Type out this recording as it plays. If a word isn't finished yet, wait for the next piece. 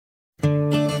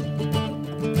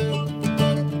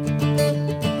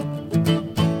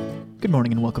Good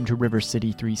morning and welcome to River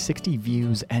City 360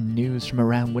 Views and News from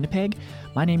around Winnipeg.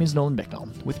 My name is Nolan Bicknell.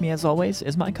 With me as always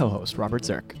is my co-host Robert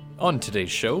Zirk. On today's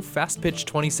show, Fast Pitch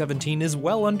 2017 is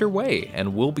well underway,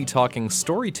 and we'll be talking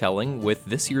storytelling with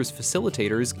this year's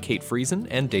facilitators Kate Friesen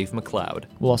and Dave McLeod.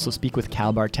 We'll also speak with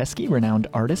Cal Barteski, renowned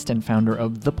artist and founder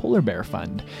of the Polar Bear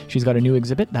Fund. She's got a new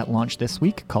exhibit that launched this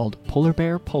week called Polar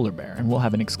Bear, and we'll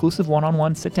have an exclusive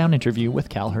one-on-one sit-down interview with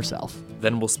Cal herself.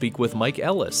 Then we'll speak with Mike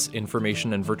Ellis,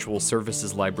 Information and Virtual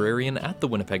Services Librarian at the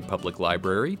Winnipeg Public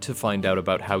Library, to find out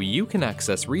about how you can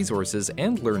access resources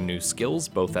and learn new skills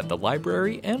both at the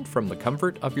library and from the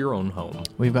comfort of your own home.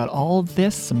 We've got all of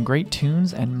this, some great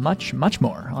tunes, and much, much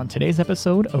more on today's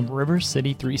episode of River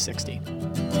City 360.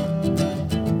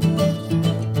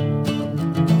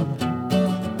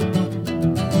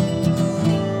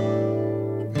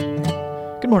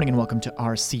 Good morning and welcome to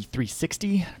RC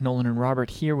 360. Nolan and Robert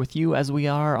here with you as we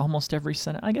are almost every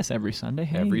Sunday. I guess every Sunday.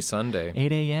 Hey, every Sunday.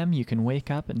 8 a.m. You can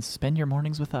wake up and spend your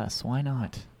mornings with us. Why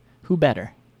not? Who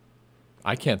better?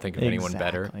 I can't think of anyone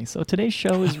better. So today's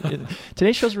show is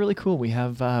really cool. We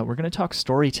have we're going to talk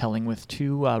storytelling with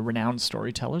two renowned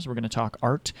storytellers. We're going to talk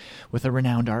art with a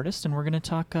renowned artist, and we're going to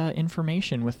talk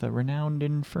information with a renowned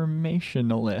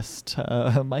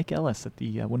informationalist, Mike Ellis at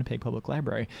the Winnipeg Public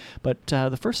Library. But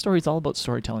the first story is all about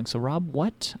storytelling. So Rob, I'm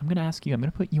going to ask you. I'm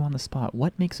going to put you on the spot.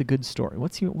 What makes a good story?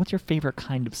 What's your favorite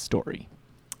kind of story?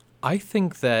 I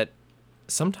think that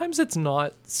sometimes it's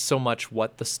not so much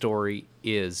what the story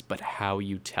is, but how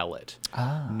you tell it.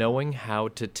 Knowing how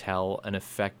to tell an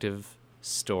effective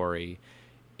story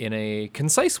in a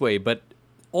concise way, but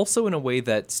also in a way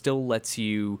that still lets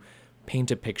you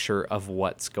paint a picture of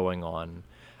what's going on.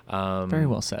 Very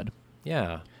well said.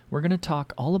 Yeah. We're going to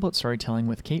talk all about storytelling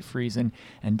with Kate Friesen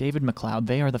and David McLeod.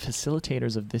 They are the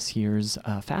facilitators of this year's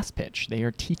Fast Pitch. They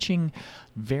are teaching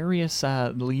various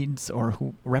leads or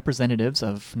representatives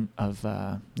of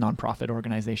nonprofit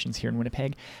organizations here in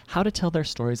Winnipeg how to tell their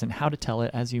stories and how to tell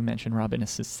it, as you mentioned, Rob, in a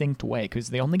succinct way, because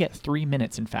they only get 3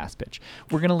 minutes in Fast Pitch.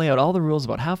 We're going to lay out all the rules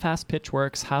about how Fast Pitch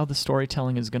works, how the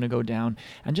storytelling is going to go down,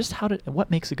 and just what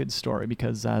makes a good story,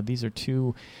 because these are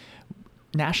two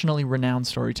nationally renowned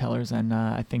storytellers, and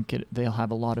I think they'll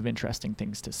have a lot of interesting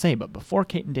things to say. But before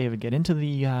Kate and David get into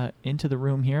the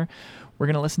room here, we're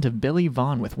going to listen to Billy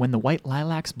Vaughn with "When the White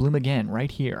Lilacs Bloom Again" right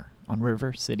here on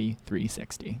River City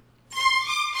 360.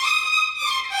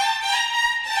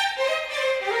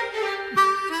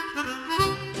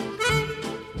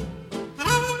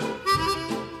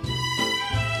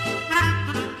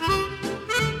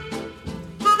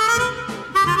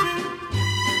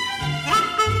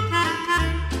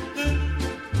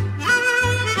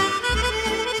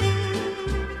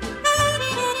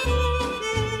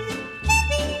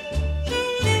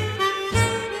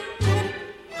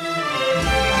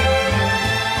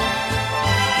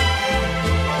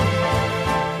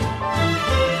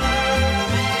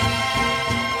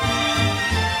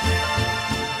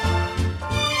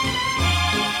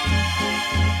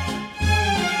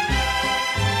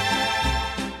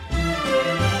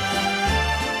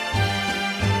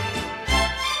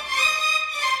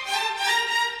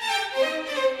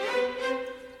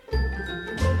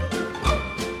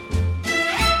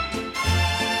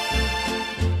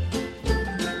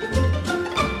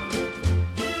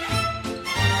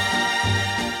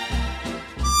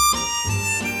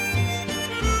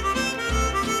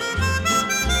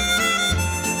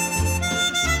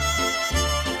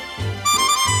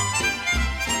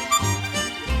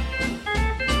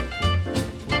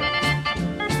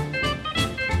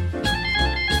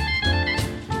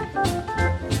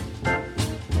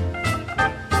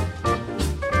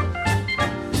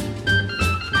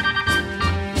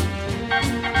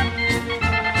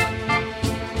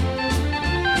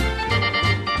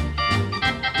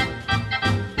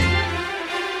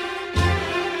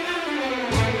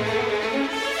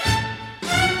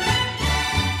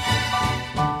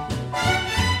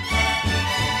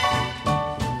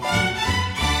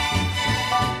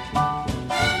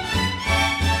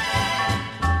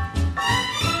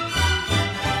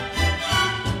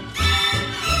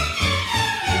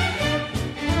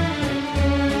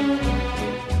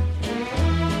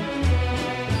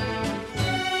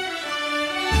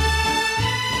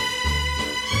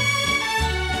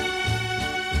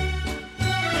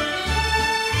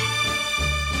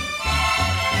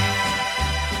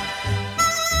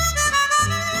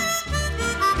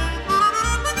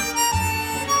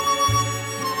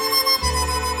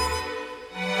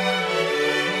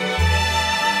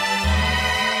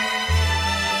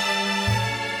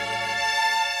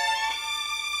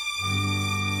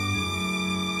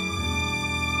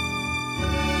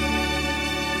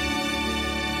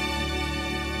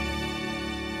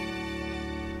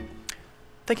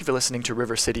 Thank you for listening to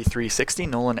River City 360.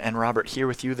 Nolan and Robert here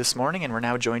with you this morning, and we're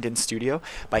now joined in studio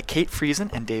by Kate Friesen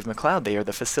and Dave McLeod. They are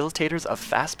the facilitators of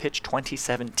Fast Pitch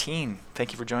 2017.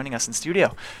 Thank you for joining us in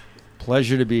studio.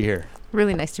 Pleasure to be here.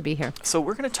 Really nice to be here. So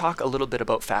we're going to talk a little bit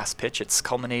about Fast Pitch. It's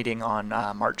culminating on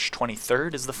March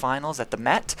 23rd is the finals at the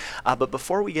Met. But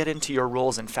before we get into your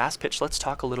roles in Fast Pitch, let's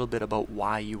talk a little bit about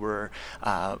why you were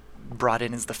brought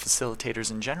in as the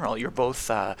facilitators in general. You're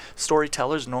both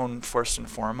storytellers, known first and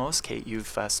foremost. Kate,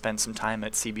 you've spent some time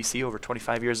at CBC, over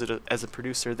 25 years as a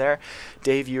producer there.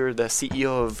 Dave, you're the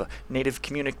CEO of Native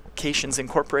Communications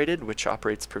Incorporated, which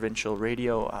operates provincial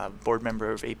radio, board member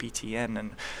of APTN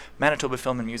and Manitoba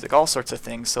Film and Music, all sorts of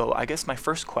things. So I guess my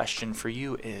first question for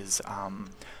you is,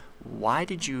 why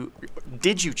did you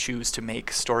choose to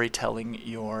make storytelling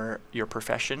your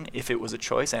profession, if it was a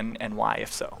choice, and why,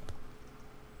 if so?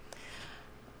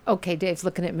 Okay, Dave's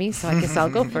looking at me, so I guess I'll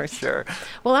go first. Sure.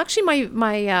 Well, actually,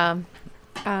 I've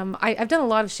done a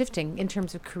lot of shifting in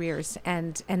terms of careers,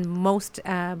 and most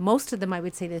of them, I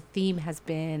would say, the theme has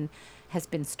been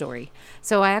story.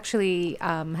 So I actually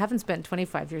haven't spent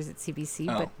 25 years at CBC,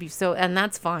 and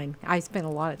that's fine. I spent a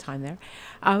lot of time there.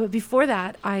 But before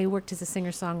that, I worked as a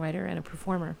singer-songwriter and a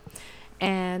performer,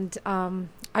 and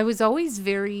I was always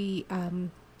very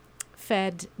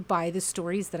fed by the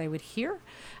stories that I would hear.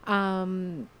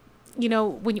 You know,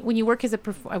 when you work as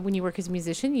a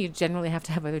musician, you generally have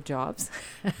to have other jobs.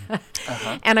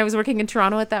 And I was working in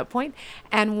Toronto at that point,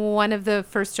 and one of the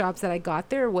first jobs that I got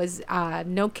there was,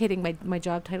 no kidding, my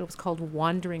job title was called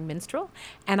Wandering Minstrel,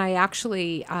 and I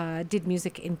actually did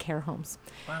music in care homes.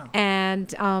 Wow.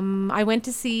 And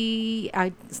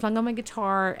I slung on my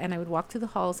guitar, and I would walk through the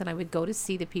halls, and I would go to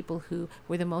see the people who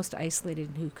were the most isolated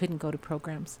and who couldn't go to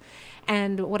programs.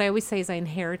 And what I always say is I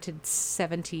inherited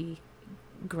 70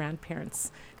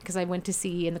 grandparents, because I went to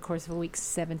see, in the course of a week,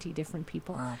 70 different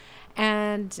people. Wow.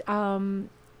 And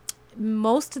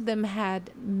most of them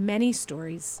had many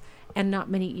stories and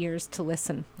not many ears to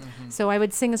listen. Mm-hmm. So I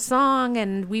would sing a song,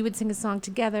 and we would sing a song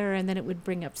together, and then it would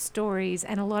bring up stories,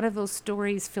 and a lot of those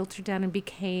stories filtered down and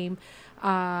became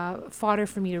fodder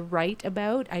for me to write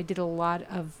about. I did a lot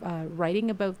of writing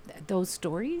about those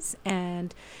stories,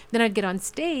 and then I'd get on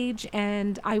stage,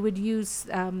 and I would use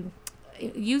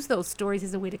those stories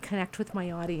as a way to connect with my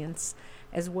audience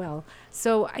as well.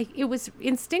 So it was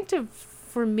instinctive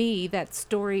for me that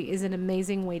story is an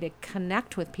amazing way to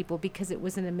connect with people, because it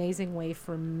was an amazing way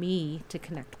for me to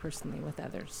connect personally with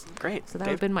others. Great. So that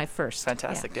would have been my first.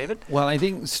 Fantastic. Yeah. David? Well, I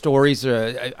think stories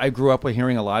I grew up with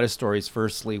hearing a lot of stories,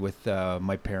 firstly with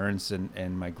my parents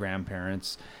and my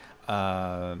grandparents.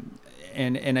 And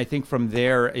I think from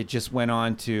there, it just went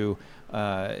on to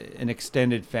an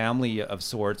extended family of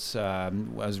sorts. I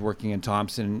was working in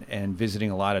Thompson and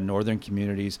visiting a lot of northern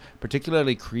communities,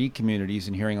 particularly Cree communities,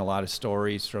 and hearing a lot of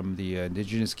stories from the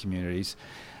indigenous communities.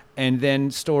 And then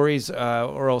stories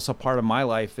are also part of my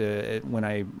life when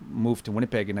I moved to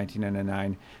Winnipeg in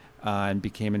 1999. And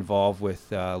became involved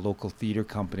with local theater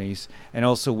companies, and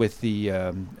also with the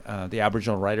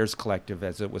Aboriginal Writers Collective,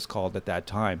 as it was called at that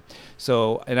time.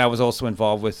 So, and I was also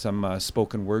involved with some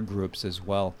spoken word groups as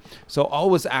well. So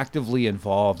always actively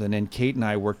involved. And then Kate and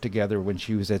I worked together when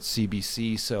she was at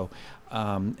CBC. So,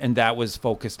 and that was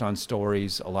focused on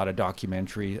stories, a lot of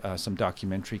documentary, some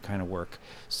documentary kind of work.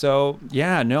 So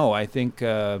I think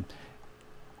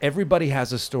everybody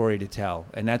has a story to tell,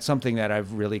 and that's something that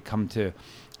I've really come to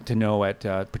know at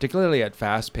particularly at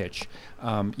Fast Pitch.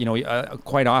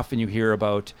 Quite often you hear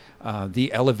about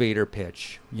the elevator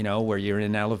pitch, where you're in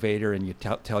an elevator and you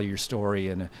tell your story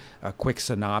and a quick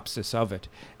synopsis of it.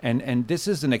 And this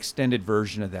is an extended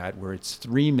version of that, where it's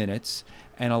 3 minutes,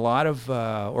 and a lot of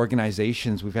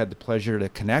organizations we've had the pleasure to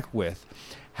connect with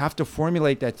have to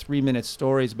formulate that 3-minute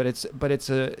stories, but it's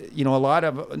a lot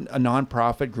of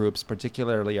nonprofit groups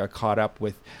particularly are caught up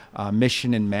with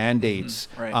mission and mandates,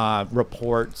 right.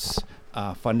 Reports,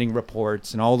 funding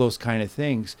reports, and all those kind of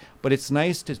things. But it's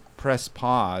nice to press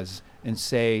pause and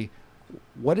say,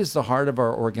 what is the heart of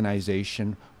our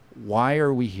organization? Why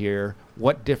are we here?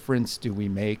 What difference do we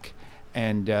make?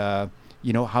 And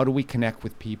how do we connect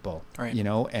with people? Right.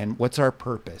 And what's our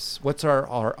purpose? What's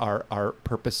our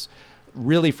purpose?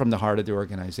 Really from the heart of the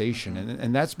organization. Mm-hmm.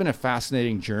 And that's been a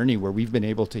fascinating journey where we've been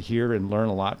able to hear and learn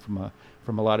a lot from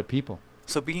a lot of people.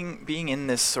 So being in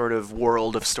this sort of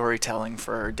world of storytelling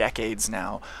for decades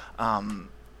now,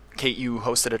 Kate, you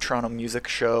hosted a Toronto music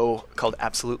show called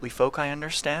Absolutely Folk, I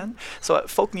understand. So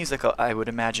folk music, I would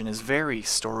imagine, is very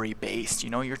story-based.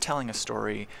 You're telling a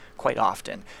story quite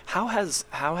often. How has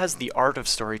the art of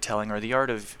storytelling or the art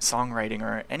of songwriting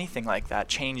or anything like that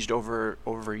changed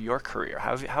over your career?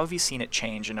 How have you seen it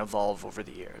change and evolve over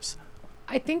the years?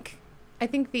 I think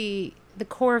the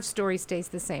core of story stays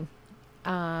the same.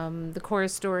 The core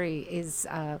of story is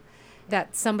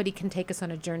that somebody can take us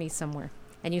on a journey somewhere,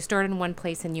 and you start in one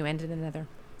place and you end in another.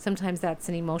 Sometimes that's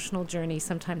an emotional journey.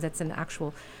 Sometimes that's an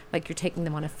actual, like you're taking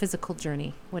them on a physical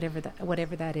journey, whatever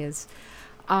that is.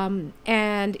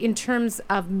 And in terms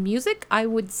of music, I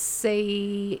would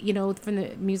say, from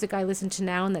the music I listen to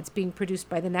now and that's being produced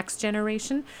by the next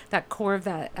generation, that core of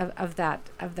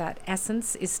that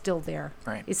essence is still there.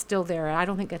 Right. Is still there. I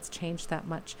don't think that's changed that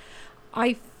much.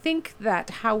 I think that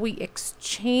how we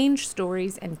exchange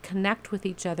stories and connect with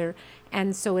each other,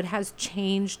 and so it has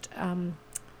changed.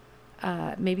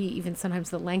 Maybe even sometimes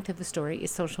the length of the story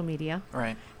is social media.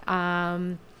 Right.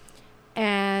 And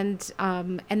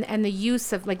the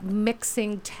use of like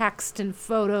mixing text and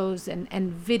photos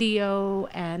and video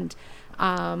and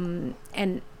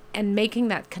making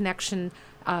that connection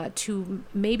to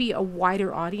maybe a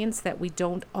wider audience that we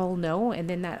don't all know, and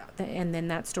then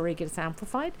that story gets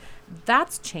amplified.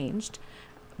 That's changed,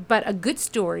 but a good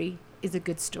story is a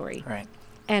good story. Right.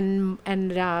 And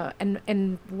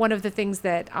one of the things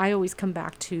that I always come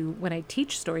back to when I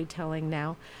teach storytelling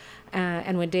now,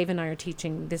 and when Dave and I are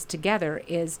teaching this together,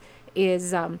 is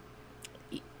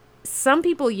some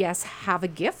people, yes, have a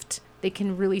gift. They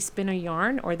can really spin a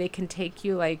yarn, or they can take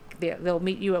you, like they'll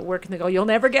meet you at work and they go, "You'll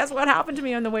never guess what happened to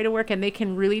me on the way to work," and they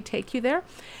can really take you there.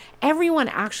 Everyone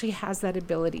actually has that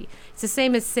ability. It's the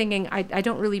same as singing. I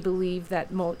don't really believe that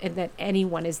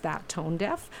anyone is that tone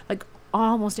deaf. Like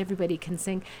almost everybody can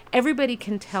sing. Everybody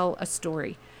can tell a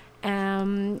story.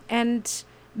 And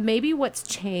maybe what's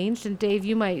changed, and Dave,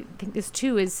 you might think this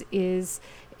too, is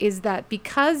that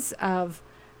because of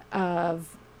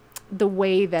the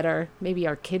way that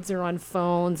our kids are on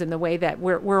phones and the way that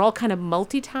we're all kind of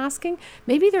multitasking,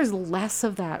 maybe there's less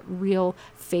of that real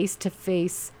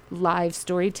face-to-face live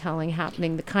storytelling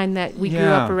happening, the kind that we grew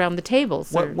up around the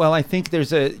tables. Well, I think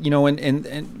there's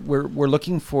and we're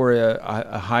looking for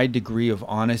a high degree of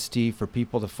honesty, for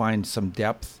people to find some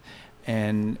depth,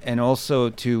 and also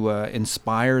to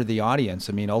inspire the audience.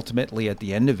 I mean, ultimately, at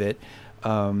the end of it,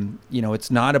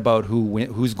 it's not about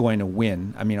who's going to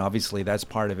win. I mean, obviously that's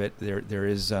part of it. There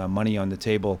is money on the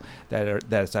table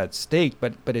that's at stake,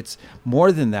 but it's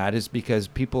more than that. Is because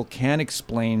people can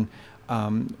explain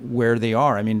where they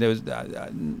are. I mean,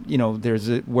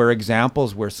 were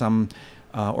examples where some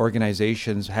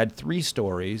organizations had 3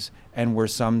 stories, and where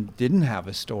some didn't have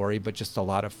a story, but just a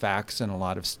lot of facts and a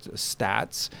lot of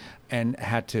stats, and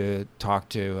had to talk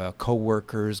to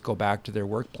coworkers, go back to their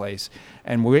workplace.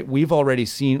 And we've already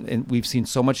seen, and we've seen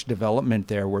so much development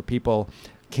there, where people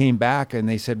came back and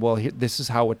they said, well, this is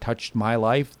how it touched my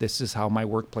life. This is how my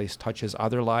workplace touches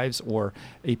other lives, or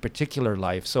a particular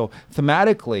life. So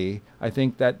thematically, I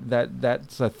think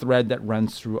that's a thread that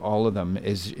runs through all of them,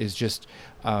 is just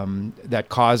that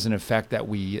cause and effect that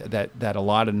a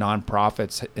lot of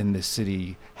nonprofits in this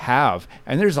city have.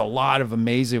 And there's a lot of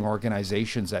amazing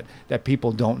organizations that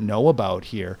people don't know about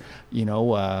here.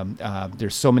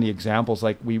 There's so many examples.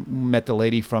 Like we met the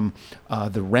lady from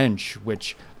The Wrench,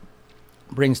 which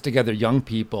brings together young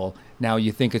people. Now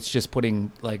you think it's just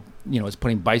putting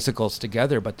bicycles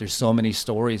together, but there's so many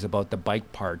stories about the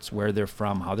bike parts, where they're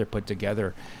from, how they're put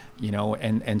together,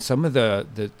 and some of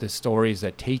the stories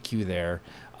that take you there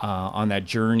on that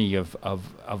journey of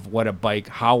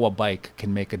how a bike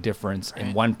can make a difference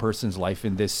in one person's life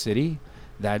in this city.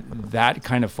 That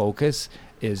kind of focus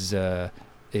is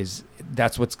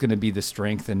that's what's going to be the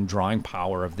strength and drawing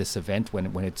power of this event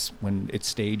when it's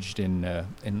staged in a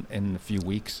few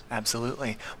weeks.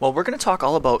 Absolutely. Well, we're going to talk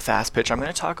all about Fast Pitch. I'm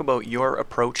going to talk about your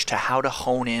approach to how to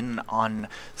hone in on,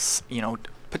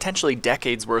 potentially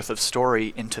decades worth of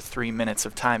story into 3 minutes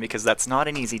of time, because that's not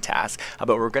an easy task.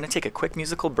 But we're going to take a quick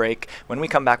musical break. When we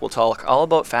come back, we'll talk all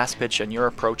about Fast Pitch and your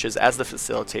approaches as the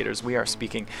facilitators. We are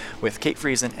speaking with Kate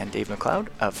Friesen and Dave McLeod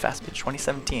of Fast Pitch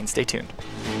 2017. Stay tuned.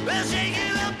 Well, shake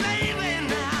it up, baby,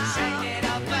 now. Shake it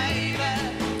up, baby.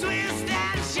 Twist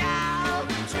and shout.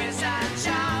 Twist and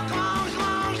shout.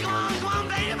 Come on,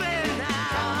 baby, now.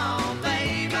 Come on,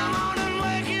 baby. Come on and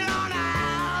work it on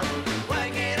out.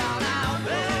 Work it on out.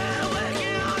 Well, work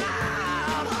it on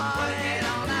out. Work it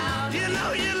on out. You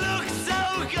know you look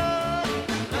so good.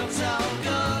 Look so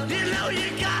good. You know you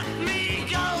got me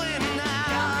going now.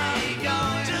 Got me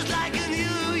going. Just like I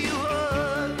knew you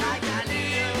would. Like I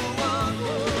knew you would.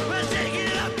 Well, shake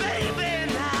it up, baby.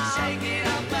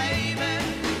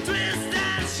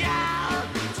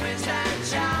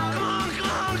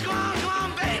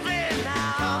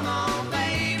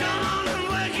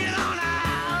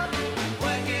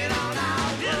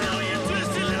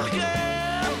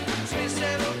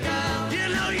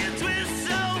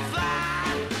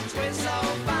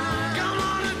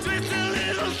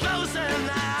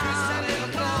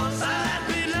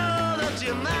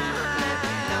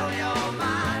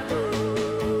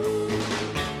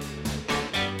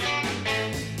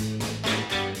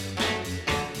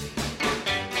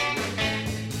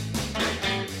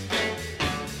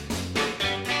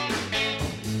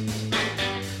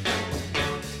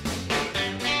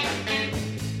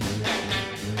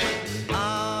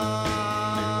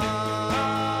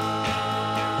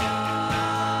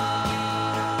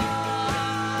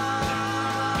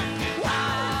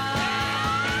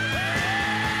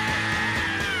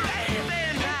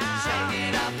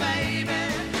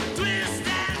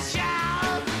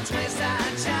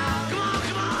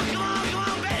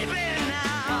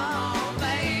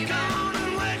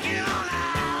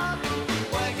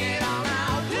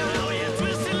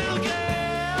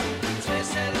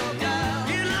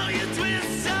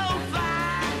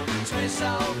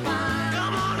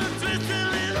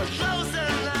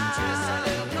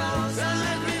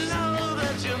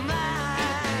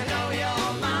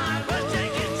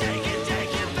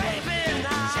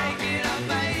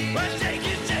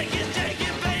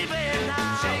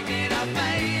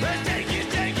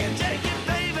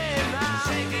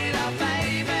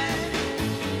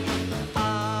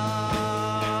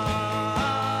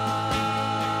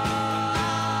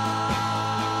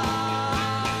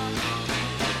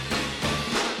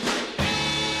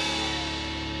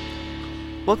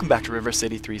 Welcome back to River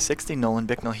City 360. Nolan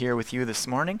Bicknell here with you this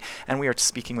morning, and we are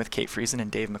speaking with Kate Friesen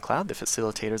and Dave McLeod, the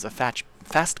facilitators of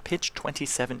Fast Pitch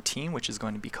 2017, which is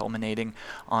going to be culminating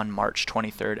on March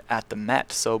 23rd at the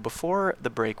Met. So before the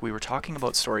break, we were talking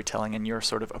about storytelling and your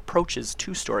sort of approaches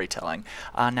to storytelling.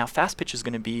 Now, Fast Pitch is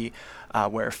going to be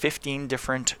where 15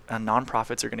 different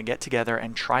nonprofits are going to get together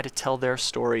and try to tell their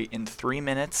story in 3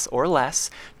 minutes or less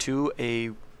to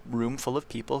a room full of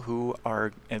people who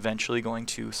are eventually going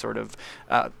to sort of,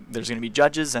 there's going to be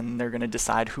judges and they're going to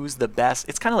decide who's the best.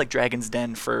 It's kind of like Dragon's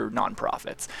Den for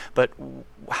nonprofits. But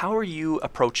how are you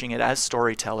approaching it as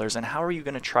storytellers, and how are you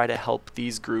going to try to help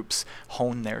these groups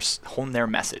hone their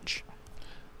message?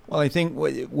 Well, I think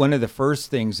one of the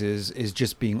first things is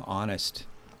just being honest.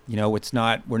 You know,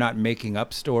 we're not making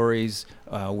up stories.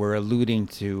 We're alluding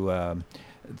to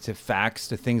facts,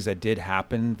 to things that did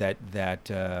happen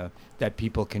that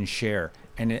people can share.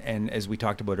 And as we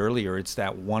talked about earlier, it's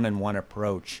that one-on-one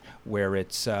approach where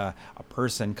it's a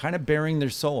person kind of bearing their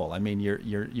soul. I mean,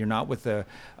 you're not with a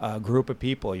group of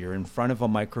people. You're in front of a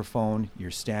microphone.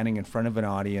 You're standing in front of an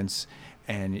audience,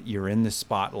 and you're in the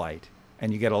spotlight.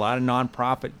 And you get a lot of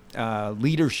nonprofit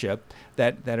leadership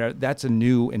that's a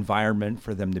new environment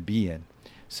for them to be in.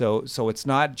 So it's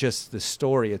not just the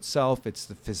story itself; it's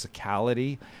the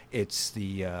physicality, it's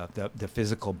the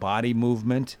physical body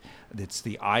movement, it's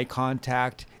the eye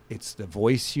contact, it's the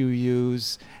voice you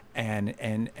use,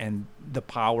 and the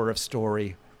power of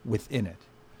story within it.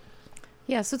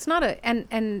 Yeah, so it's not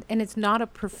and it's not a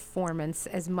performance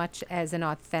as much as an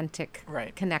authentic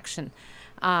connection.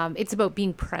 It's about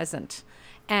being present.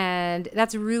 And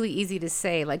that's really easy to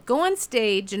say. Like, go on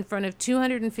stage in front of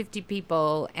 250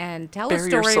 people and tell a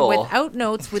story without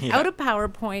notes, without a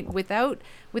PowerPoint, without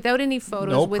any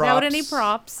photos, without any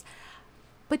props,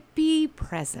 but be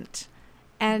present.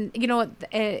 And you know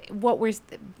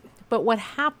what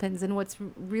happens, and what's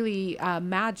really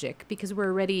magic, because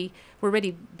we're already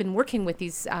been working with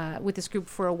this group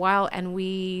for a while, and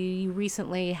we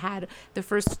recently had the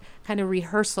first kind of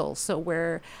rehearsal. So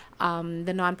where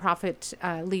the nonprofit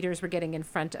leaders were getting in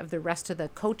front of the rest of the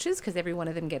coaches, because every one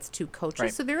of them gets 2 coaches.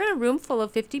 Right. So they're in a room full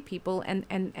of 50 people, and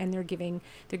they're giving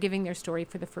their story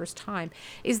for the first time.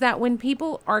 Is that when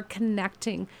people are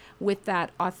connecting with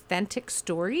that authentic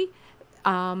story,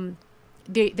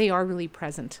 they are really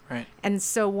present. Right. And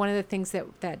so one of the things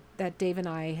that Dave and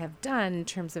I have done in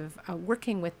terms of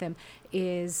working with them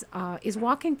is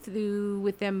walking through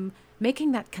with them,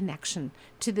 making that connection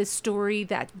to the story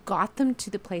that got them to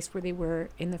the place where they were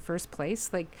in the first place.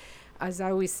 Like, as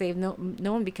I always say, no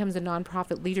one becomes a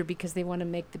nonprofit leader because they want to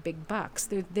make the big bucks.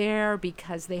 They're there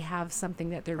because they have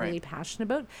something that they're really passionate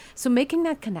about. So making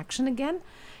that connection again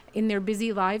in their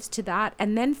busy lives to that,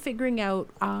 and then figuring out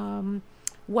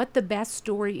what the best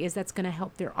story is that's going to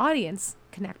help their audience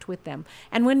connect with them.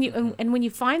 And when you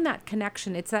find that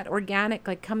connection, it's that organic,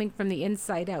 like coming from the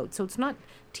inside out. So it's not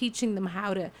teaching them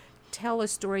how to tell a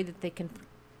story that they can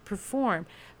perform,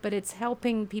 but it's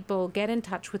helping people get in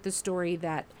touch with the story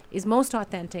that is most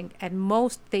authentic and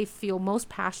they feel most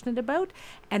passionate about,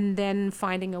 and then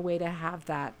finding a way to have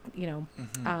that,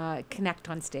 connect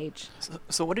on stage.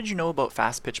 So what did you know about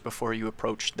Fast Pitch before you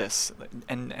approached this,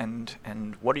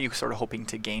 and what are you sort of hoping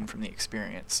to gain from the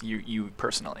experience, you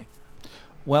personally?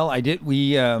 Well, I did.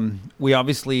 We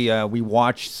obviously we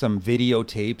watched some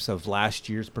videotapes of last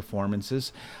year's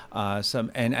performances,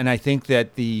 and I think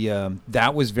that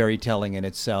that was very telling in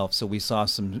itself. So we saw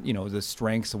some, the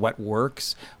strengths, what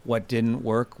works, what didn't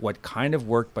work, what kind of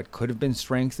worked but could have been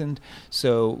strengthened.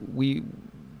 So we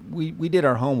did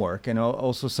our homework, and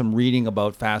also some reading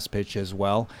about Fast Pitch as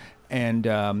well, and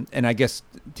I guess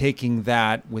taking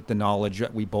that with the knowledge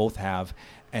that we both have,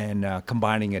 and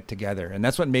combining it together. And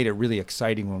that's what made it really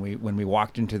exciting when we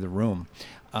walked into the room,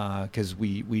 because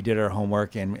we did our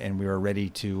homework and we were ready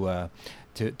to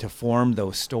form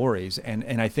those stories.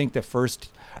 And I think the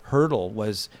first hurdle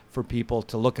was for people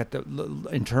to look at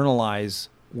internalize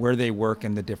where they work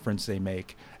and the difference they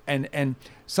make. And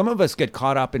some of us get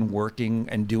caught up in working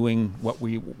and doing what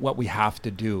we have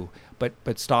to do,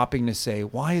 but stopping to say,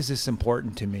 why is this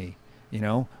important to me?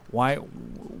 Why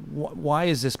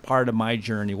is this part of my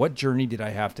journey? What journey did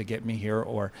I have to get me here?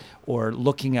 Or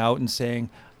looking out and saying,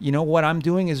 what I'm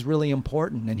doing is really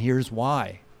important, and here's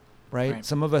why, right?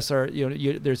 Some of us are,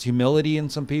 there's humility in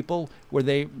some people where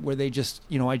they just,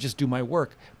 I just do my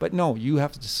work. But no, you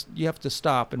have to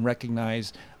stop and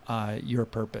recognize your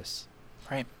purpose.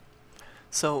 Right.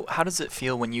 So how does it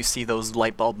feel when you see those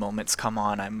light bulb moments come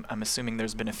on? I'm assuming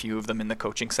there's been a few of them in the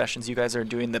coaching sessions. You guys are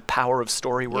doing the Power of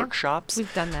Story workshops.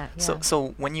 We've done that. Yeah.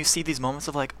 So when you see these moments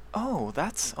of like, oh,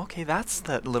 that's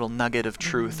that little nugget of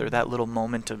truth or that little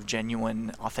moment of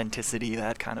genuine authenticity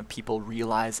that kind of people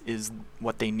realize is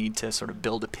what they need to sort of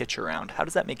build a pitch around. How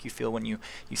does that make you feel when you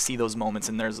see those moments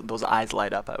and there's those eyes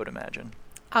light up, I would imagine?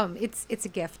 It's a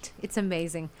gift. It's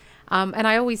amazing. And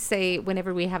I always say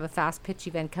whenever we have a fast pitch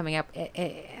event coming up,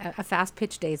 a fast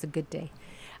pitch day is a good day.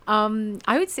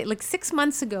 I would say like 6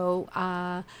 months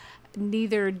ago,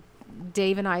 neither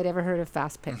Dave and I had ever heard of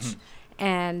fast pitch.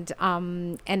 And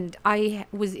I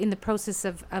was in the process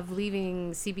of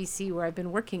leaving CBC, where I've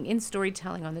been working in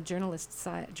storytelling on the journalist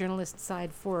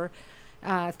side for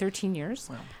 13 years.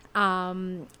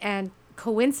 Wow. And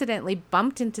coincidentally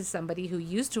bumped into somebody who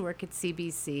used to work at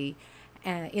CBC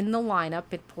in the lineup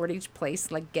at Portage Place,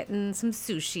 like getting some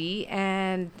sushi,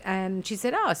 and she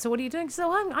said, "Oh, so what are you doing?"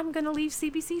 So I'm going to leave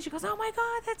CBC. She goes, "Oh my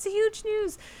God, that's huge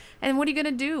news! And what are you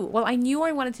going to do?" Well, I knew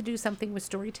I wanted to do something with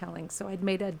storytelling, so I'd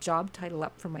made a job title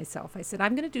up for myself. I said,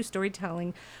 "I'm going to do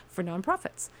storytelling for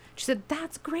nonprofits." She said,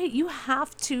 "That's great. You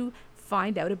have to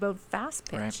find out about fast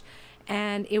pitch." Right.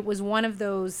 And it was one of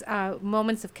those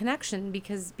moments of connection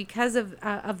because of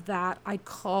that, I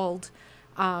called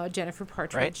Jennifer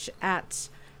Partridge at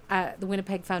the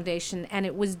Winnipeg Foundation, and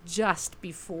it was just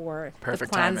before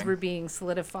Perfect the plans timing. were being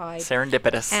solidified.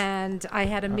 Serendipitous. And I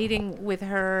had a meeting with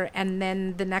her, and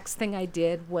then the next thing I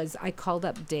did was I called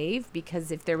up Dave,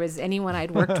 because if there was anyone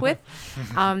I'd worked with,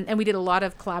 and we did a lot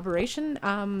of collaboration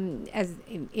as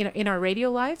in our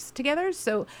radio lives together.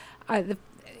 So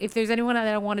if there's anyone that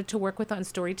I wanted to work with on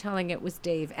storytelling, it was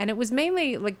Dave. And it was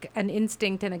mainly like an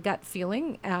instinct and a gut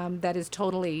feeling that has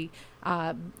totally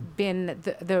been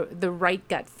the right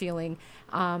gut feeling,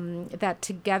 that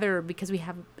together, because we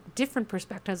have different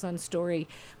perspectives on story,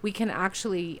 we can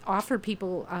actually offer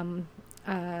people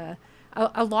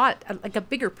a lot, like a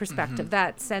bigger perspective,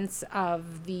 that sense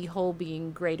of the whole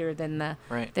being greater than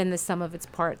the sum of its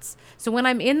parts. So when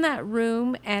I'm in that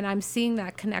room and I'm seeing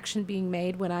that connection being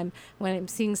made, when I'm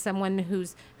seeing someone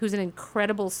who's an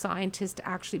incredible scientist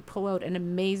actually pull out an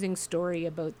amazing story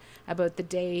about the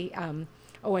day.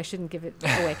 I shouldn't give it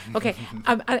away. Okay,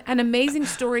 an amazing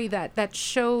story that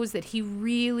shows that he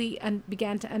really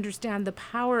began to understand the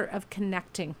power of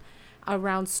connecting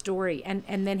around story,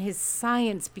 and then his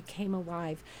science became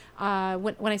alive.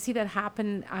 When I see that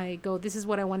happen, I go, this is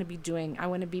what I want to be doing. I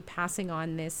want to be passing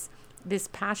on this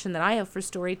passion that I have for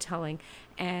storytelling,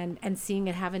 and seeing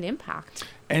it have an impact.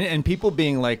 And people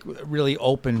being like really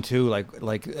open to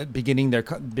like beginning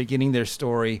their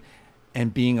story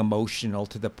and being emotional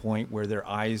to the point where their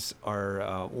eyes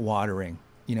are watering.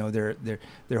 You know,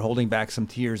 they're holding back some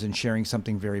tears and sharing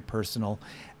something very personal.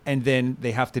 And then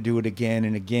they have to do it again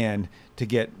and again to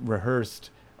get rehearsed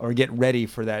or get ready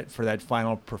for that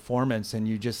final performance. And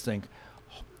you just think,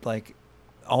 like,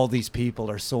 all these people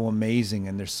are so amazing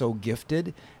and they're so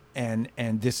gifted, and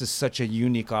this is such a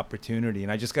unique opportunity.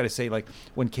 And I just got to say, like,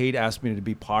 when Kate asked me to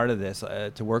be part of this,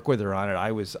 to work with her on it,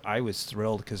 I was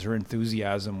thrilled, because her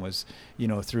enthusiasm was,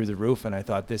 through the roof. And I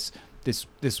thought this is.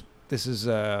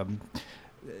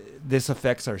 This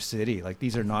affects our city. Like,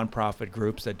 these are nonprofit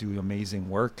groups that do amazing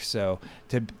work. So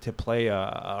to play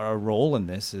a role in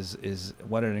this is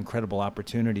what an incredible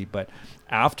opportunity. But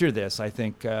after this, I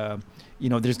think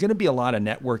there's going to be a lot of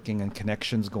networking and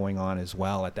connections going on as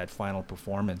well at that final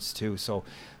performance too. So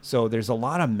there's a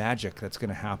lot of magic that's going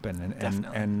to happen,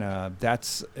 and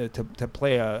that's to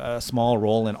play a small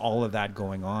role in all of that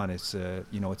going on. It's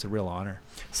it's a real honor.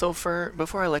 So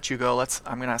before I let you go,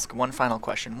 I'm going to ask one final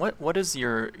question. What is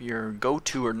your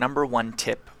go-to or number one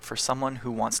tip for someone who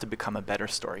wants to become a better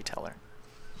storyteller?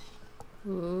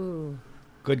 Ooh.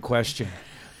 Good question.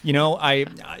 I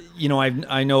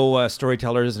know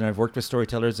storytellers, and I've worked with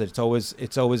storytellers. It's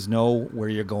always know where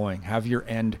you're going. Have your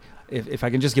end. If I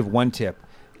can just give one tip,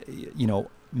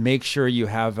 make sure you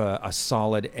have a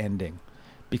solid ending,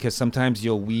 because sometimes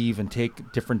you'll weave and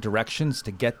take different directions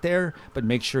to get there, but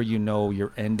make sure you know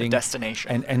your ending, the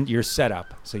destination, and your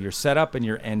setup. So your setup and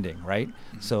your ending, right?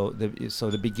 Mm-hmm. So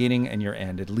the beginning and your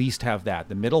end, at least have that.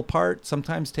 The middle part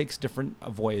sometimes takes different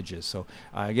voyages. So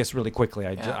I guess really quickly,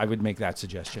 I would make that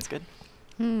suggestion. That's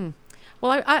good.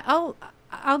 Well,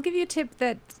 I'll give you a tip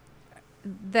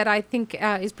that I think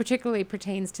is particularly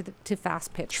pertains to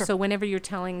fast pitch. Sure. So whenever you're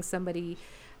telling somebody.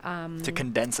 To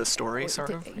condense a story, sort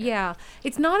of? Yeah.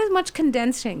 It's not as much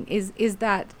condensing, is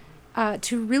that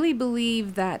to really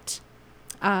believe that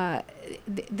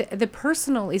the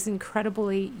personal is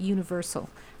incredibly universal.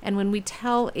 And when we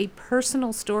tell a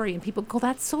personal story and people go,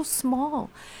 that's so small.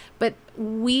 But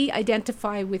we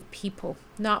identify with people,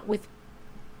 not with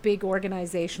big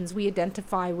organizations. We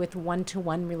identify with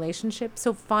one-to-one relationships.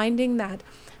 So finding that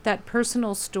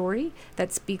personal story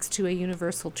that speaks to a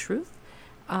universal truth,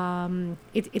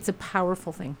 it's a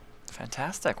powerful thing.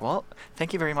 Fantastic. Well,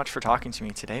 thank you very much for talking to me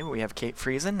today. We have Kate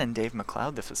Friesen and Dave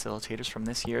McLeod, the facilitators from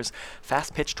this year's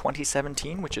Fast Pitch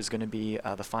 2017, which is going to be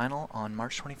the final on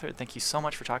March 23rd. Thank you so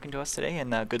much for talking to us today,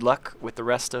 and good luck with the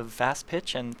rest of Fast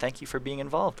Pitch, and thank you for being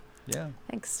involved. Yeah.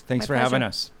 Thanks. Thanks for My having pleasure.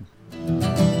 us.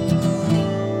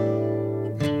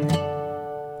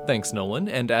 Thanks, Nolan.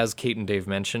 And as Kate and Dave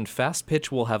mentioned, Fast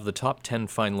Pitch will have the top 10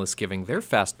 finalists giving their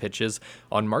Fast Pitches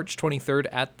on March 23rd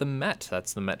at the Met.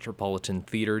 That's the Metropolitan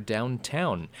Theatre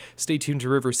downtown. Stay tuned to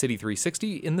River City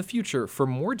 360 in the future for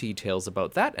more details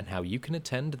about that and how you can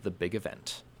attend the big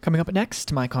event. Coming up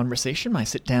next, my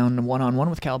sit-down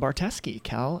one-on-one with Cal Barteski.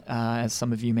 Cal, as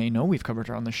some of you may know, we've covered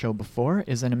her on the show before,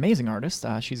 is an amazing artist.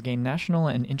 She's gained national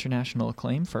and international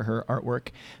acclaim for her artwork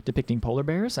depicting polar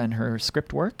bears and her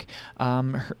script work,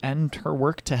 and her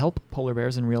work to help polar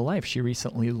bears in real life. She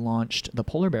recently launched the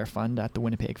Polar Bear Fund at the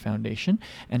Winnipeg Foundation,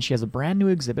 and she has a brand new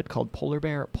exhibit called Polar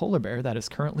Bear that is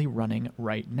currently running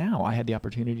right now. I had the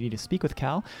opportunity to speak with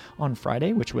Cal on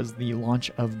Friday, which was the launch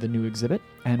of the new exhibit,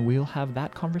 and we'll have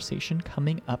that conversation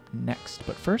coming up next.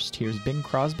 But first, here's Bing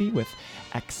Crosby with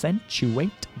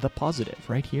Accentuate the Positive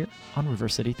right here on River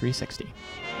City 360.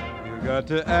 You got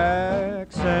to accentuate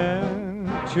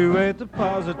the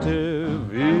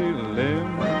positive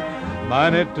feeling,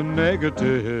 minus the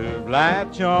negative,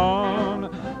 latch on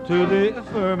to the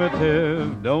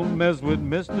affirmative, don't mess with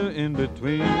Mr. In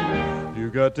Between. You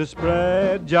got to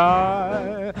spread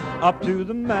joy up to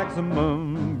the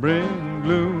maximum, bring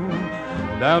gloom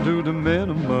down to the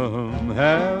minimum,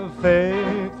 have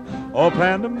faith or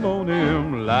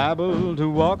pandemonium, liable to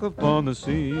walk upon the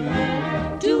scene.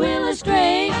 To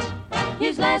illustrate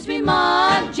his last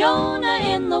remark, Jonah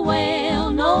in the whale,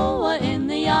 Noah in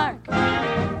the ark.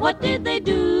 What did they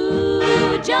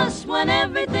do just when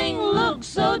everything looked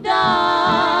so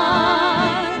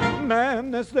dark?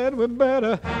 Man, they said we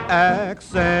better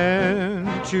accentuate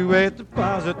the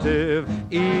positive,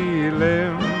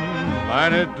 elim,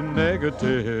 minus the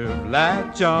negative,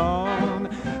 latch on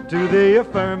to the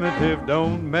affirmative,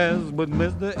 don't mess with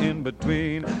Mr. In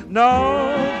Between.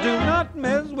 No, do not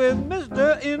mess with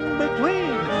Mr. In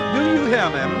Between. Do you hear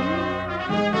me?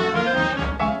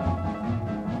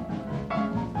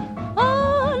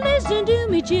 Oh, listen to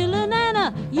me, chillin'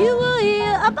 Anna. You will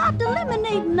hear about the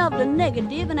eliminating of the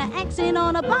negative and an accent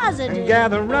on a positive.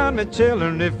 Gather round me,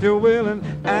 children, if you're willing,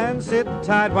 and sit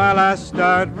tight while I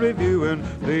start reviewing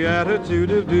the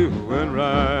attitude of doing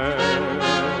right.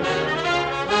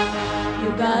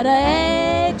 You gotta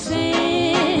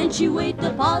accentuate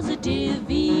the positive,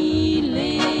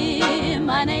 eliminate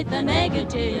the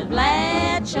negative,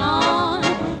 latch on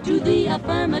to the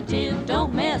affirmative,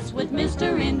 don't mess with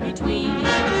Mr. In Between.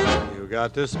 You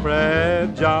got to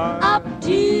spread joy Up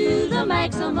to the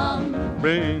maximum,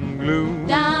 bring gloom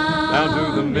down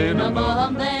to the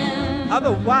minimum. then.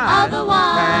 Otherwise,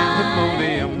 Otherwise,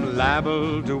 pandemonium,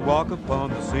 liable to walk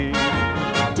upon the scene.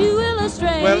 To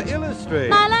illustrate, Well, illustrate.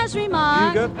 my last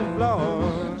remark, You got the flaw.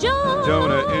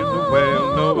 Jonah in the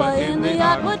whale, Noah in the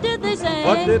ark. What did they say?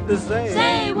 What did they say?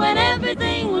 Say when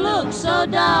everything looks so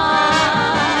dark.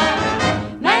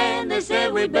 Man, they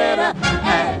said we better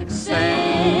accentuate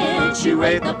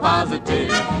the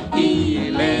positive,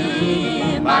 eliminate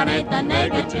the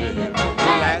negative,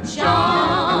 latch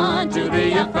on to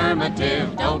the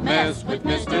affirmative, don't mess with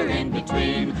Mr. In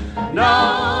Between.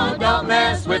 No, don't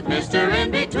mess with Mr. In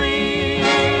Between.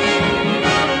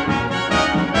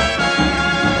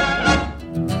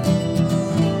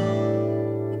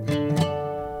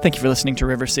 Thank you for listening to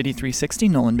River City 360.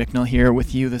 Nolan Bicknell here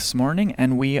with you this morning,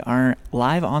 and we are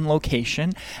live on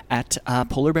location at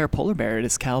Polar Bear. It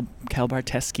is Cal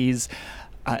Barteski's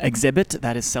exhibit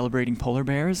that is celebrating polar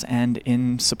bears and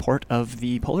in support of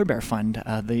the Polar Bear Fund,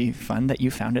 the fund that you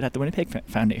founded at the Winnipeg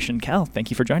Foundation. Cal, thank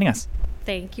you for joining us.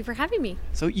 Thank you for having me.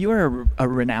 So you are a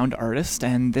renowned artist,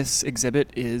 and this exhibit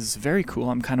is very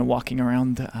cool. I'm kind of walking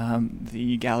around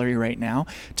the gallery right now.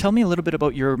 Tell me a little bit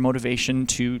about your motivation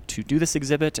to do this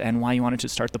exhibit and why you wanted to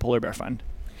start the Polar Bear Fund.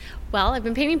 Well, I've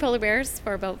been painting polar bears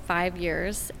for about 5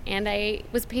 years, and I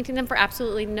was painting them for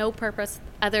absolutely no purpose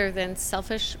other than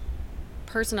selfish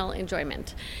personal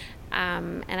enjoyment.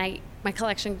 And I my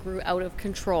collection grew out of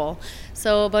control.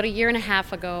 So about a year and a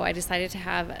half ago, I decided to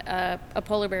have a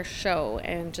polar bear show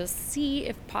and just see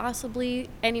if possibly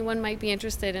anyone might be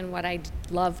interested in what I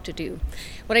love to do.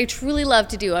 What I truly love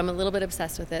to do, I'm a little bit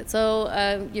obsessed with it. So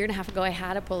a year and a half ago, I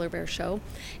had a polar bear show,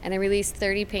 and I released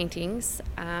 30 paintings,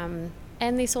 and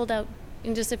they sold out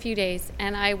in just a few days.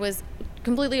 And I was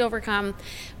completely overcome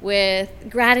with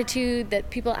gratitude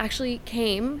that people actually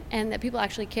came and that people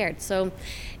actually cared. So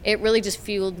it really just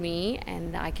fueled me,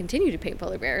 and I continue to paint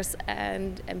polar bears.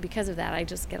 And because of that, I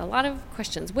just get a lot of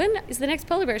questions. When is the next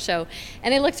polar bear show?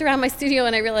 And I looked around my studio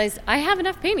and I realized I have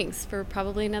enough paintings for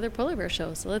probably another polar bear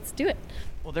show. So let's do it.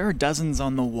 Well, there are dozens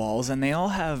on the walls, and they all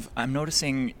have, I'm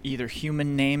noticing, either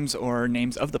human names or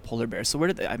names of the polar bears. So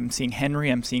I'm seeing Henry,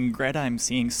 I'm seeing Greta, I'm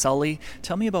seeing Sully.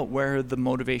 Tell me about where the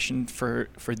motivation for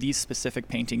these specific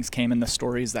paintings came and the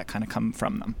stories that kind of come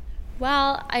from them.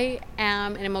 Well, I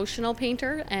am an emotional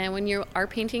painter, and when you are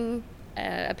painting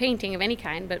a painting of any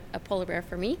kind, but a polar bear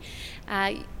for me,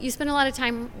 you spend a lot of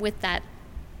time with that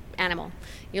animal.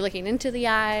 You're looking into the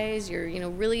eyes, you're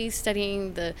really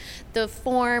studying the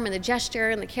form and the gesture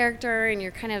and the character, and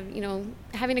you're kind of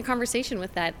having a conversation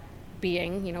with that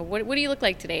being. What do you look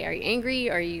like today? Are you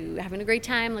angry? Are you having a great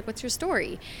time? Like, what's your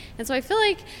story? And so I feel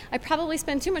like I probably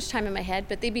spend too much time in my head,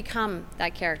 but they become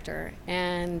that character,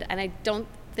 and I don't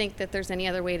think that there's any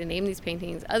other way to name these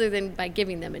paintings other than by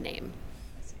giving them a name.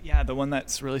 Yeah, the one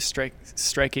that's really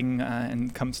striking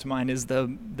and comes to mind is the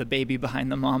baby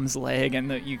behind the mom's leg, and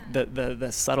the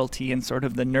subtlety and sort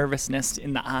of the nervousness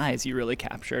in the eyes you really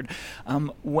captured.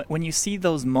 When you see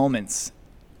those moments,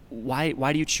 why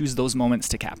do you choose those moments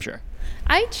to capture?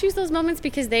 I choose those moments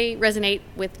because they resonate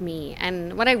with me,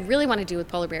 and what I really want to do with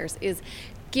polar bears is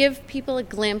give people a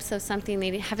glimpse of something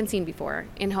they haven't seen before,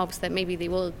 in hopes that maybe they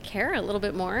will care a little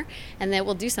bit more and that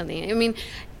we'll do something. I mean,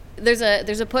 there's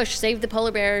a push, save the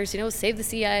polar bears, save the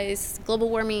sea ice, global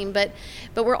warming, but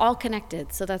we're all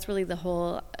connected. So that's really the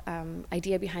whole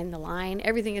idea behind the line.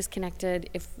 Everything is connected.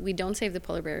 If we don't save the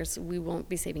polar bears, we won't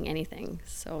be saving anything.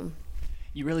 So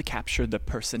you really captured the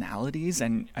personalities,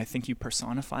 and I think you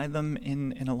personify them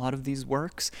in a lot of these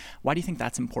works. Why do you think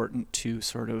that's important to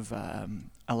sort of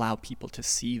allow people to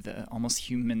see the almost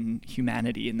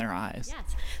humanity in their eyes?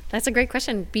 Yes, that's a great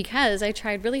question, because I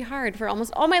tried really hard for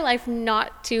almost all my life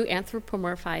not to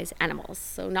anthropomorphize animals,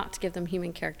 so not to give them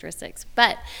human characteristics.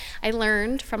 But I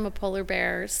learned from a polar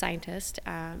bear scientist,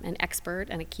 an expert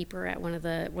and a keeper at one of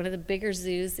the bigger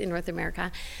zoos in North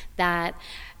America, that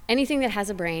anything that has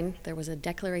a brain, there was a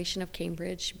Declaration of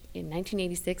Cambridge in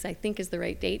 1986, I think is the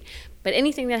right date, but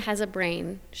anything that has a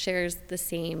brain shares the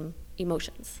same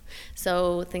emotions.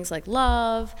 So things like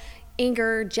love,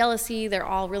 anger, jealousy, they're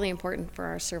all really important for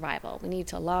our survival. We need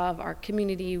to love our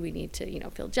community. We need to,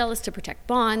 feel jealous to protect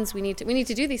bonds. We need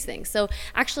to do these things. So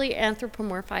actually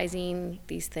anthropomorphizing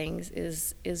these things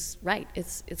is right.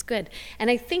 It's good. And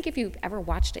I think if you've ever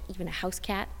watched even a house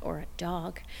cat or a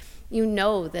dog, you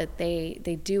know that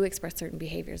they do express certain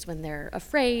behaviors when they're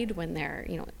afraid, when they're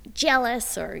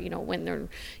jealous, or when they're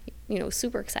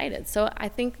super excited. So I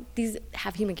think these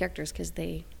have human characters because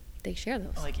they share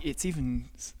those. Like, it's even,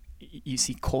 you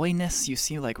see coyness, you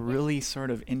see like really sort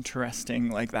of interesting,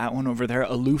 like that one over there,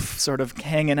 aloof, sort of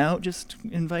hanging out, just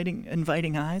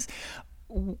inviting eyes.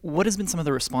 What has been some of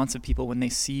the response of people when they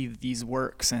see these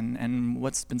works, and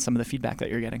what's been some of the feedback that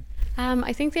you're getting?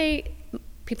 I think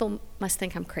people must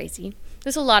think I'm crazy.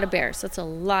 There's a lot of bears. That's a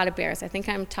lot of bears. I think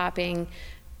I'm topping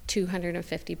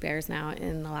 250 bears now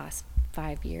in the last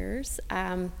 5 years.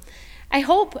 I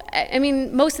hope,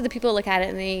 most of the people look at it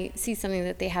and they see something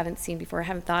that they haven't seen before,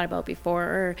 haven't thought about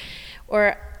before,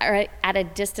 or are at a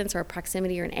distance or a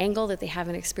proximity or an angle that they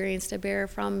haven't experienced a bear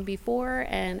from before,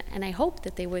 and I hope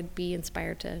that they would be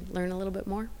inspired to learn a little bit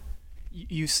more.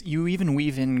 You even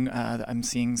weave in, I'm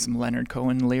seeing some Leonard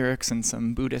Cohen lyrics and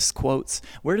some Buddhist quotes.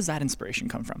 Where does that inspiration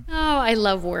come from? Oh, I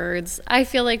love words. I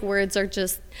feel like words are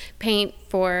just paint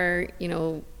for,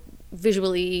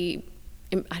 visually,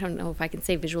 I don't know if I can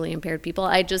say visually impaired people.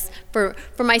 I just, for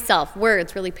myself,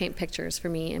 words really paint pictures for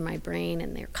me in my brain,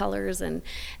 and their colors, and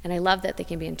I love that they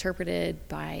can be interpreted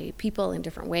by people in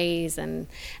different ways, and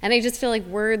I just feel like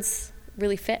words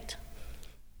really fit.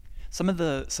 Some of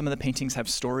the paintings have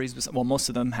stories. Well, most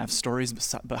of them have stories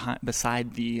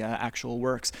beside the actual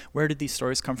works. Where did these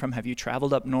stories come from? Have you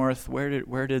traveled up north?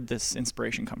 Where did this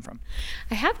inspiration come from?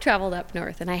 I have traveled up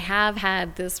north, and I have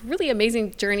had this really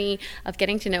amazing journey of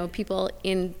getting to know people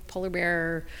in polar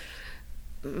bear,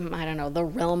 the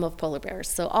realm of polar bears.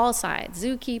 So all sides: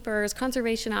 zookeepers,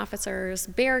 conservation officers,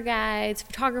 bear guides,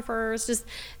 photographers, just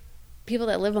people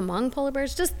that live among polar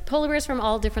bears, just polar bears from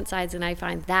all different sides. And I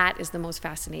find that is the most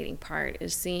fascinating part,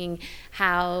 is seeing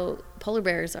how polar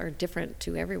bears are different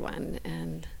to everyone.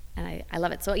 And I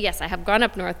love it. So yes, I have gone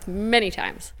up north many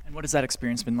times. And what has that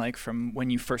experience been like from when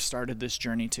you first started this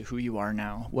journey to who you are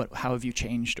now? How have you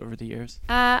changed over the years?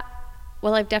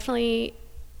 Well, I've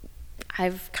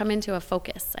come into a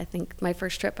focus. I think my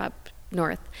first trip up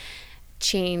north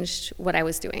changed what I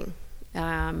was doing.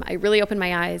 I really opened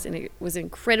my eyes, and it was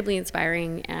incredibly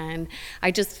inspiring, and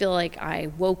I just feel like I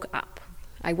woke up.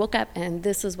 And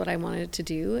this is what I wanted to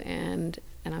do, and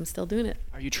I'm still doing it.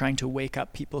 Are you trying to wake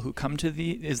up people who come to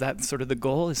is that sort of the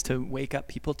goal, is to wake up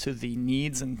people to the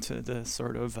needs and to the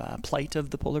sort of plight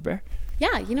of the polar bear?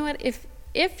 Yeah, you know what,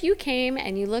 if you came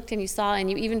and you looked and you saw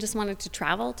and you even just wanted to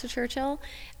travel to Churchill,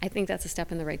 I think that's a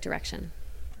step in the right direction.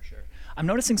 I'm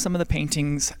noticing some of the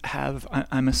paintings have,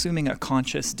 I'm assuming, a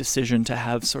conscious decision to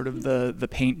have sort of the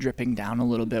paint dripping down a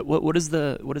little bit. What is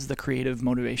the creative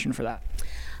motivation for that?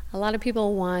 A lot of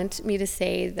people want me to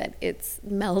say that it's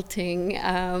melting.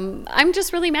 I'm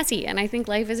just really messy, and I think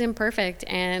life is imperfect.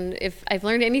 And if I've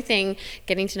learned anything,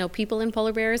 getting to know people in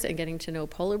polar bears and getting to know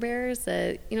polar bears,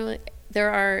 there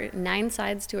are 9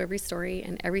 sides to every story,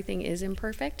 and everything is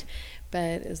imperfect.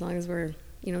 But as long as we're,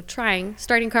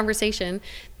 starting conversation,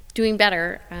 doing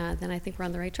better, then I think we're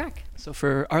on the right track. So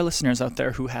for our listeners out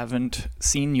there who haven't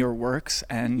seen your works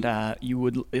and you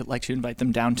would like to invite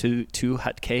them down to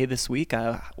Hut K this week,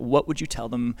 what would you tell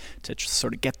them to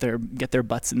sort of get their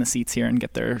butts in the seats here and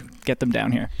get them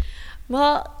down here?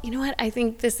 Well, you know what? I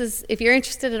think this is, if you're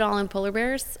interested at all in polar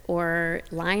bears or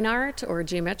line art or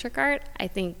geometric art, I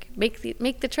think make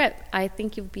the trip. I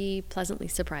think you'll be pleasantly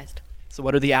surprised. So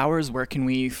what are the hours? Where can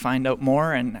we find out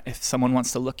more? And if someone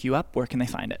wants to look you up, where can they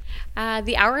find it?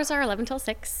 The hours are 11 till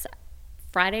 6.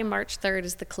 Friday, March 3rd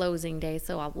is the closing day,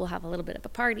 so we'll have a little bit of a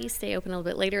party, stay open a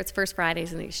little bit later. It's First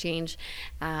Fridays in the Exchange.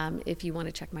 If you want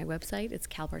to check my website, it's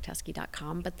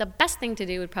calbarteski.com. But the best thing to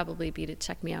do would probably be to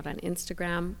check me out on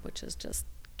Instagram, which is just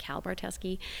Cal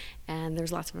Barteski, and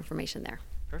there's lots of information there.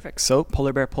 Perfect. So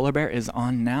Polar Bear is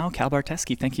on now. Cal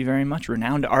Barteski, thank you very much.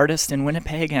 Renowned artist in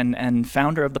Winnipeg and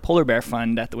founder of the Polar Bear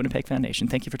Fund at the Winnipeg Foundation.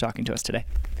 Thank you for talking to us today.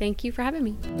 Thank you for having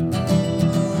me.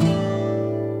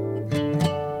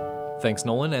 Thanks,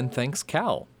 Nolan, and thanks,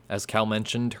 Cal. As Cal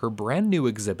mentioned, her brand new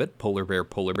exhibit, Polar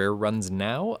Bear runs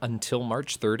now until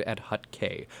March 3rd at Hut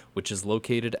K, which is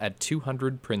located at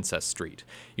 200 Princess Street.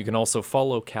 You can also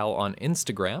follow Cal on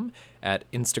Instagram at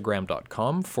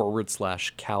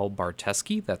instagram.com/Cal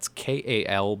Barteski. That's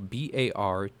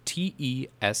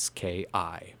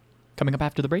KalBarteski. Coming up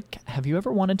after the break, have you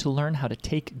ever wanted to learn how to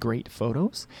take great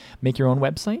photos, make your own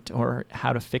website, or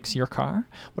how to fix your car?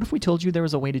 What if we told you there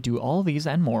was a way to do all these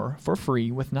and more for free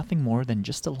with nothing more than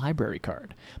just a library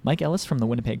card? Mike Ellis from the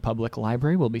Winnipeg Public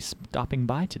Library will be stopping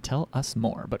by to tell us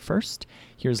more. But first,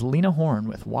 here's Lena Horne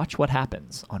with Watch What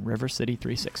Happens on River City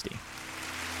 360.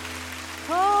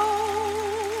 Oh,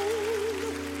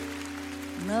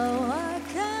 no, I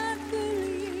can't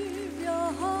believe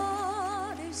your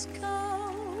heart is cold.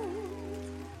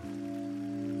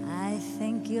 I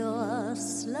think you're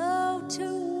slow to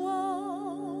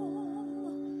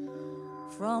warm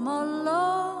from a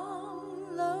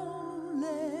long,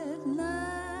 lonely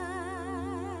night.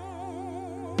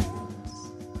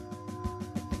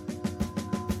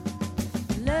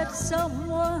 Let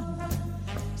someone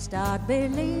start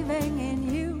believing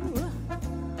in you.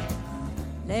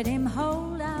 Let him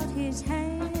hold out his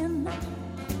hand.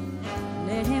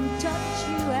 Let him touch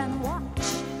you and watch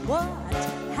what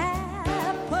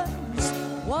happens.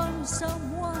 Want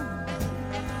someone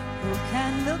who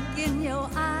can look in your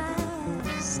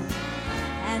eyes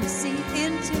and see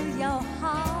into your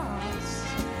heart.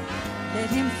 Let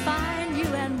him find you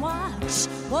and watch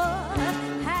what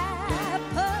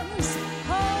happens.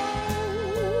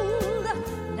 Hold.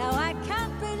 Now I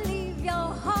can't believe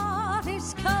your heart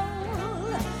is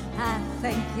cold. I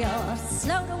think you're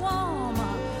slow to warm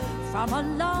from a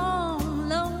long,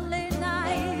 lonely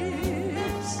night.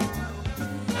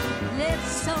 Let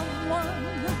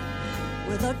someone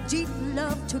with a deep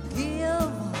love to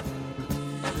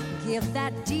give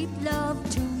that deep love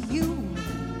to you,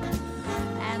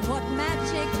 and what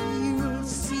magic you'll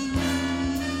see.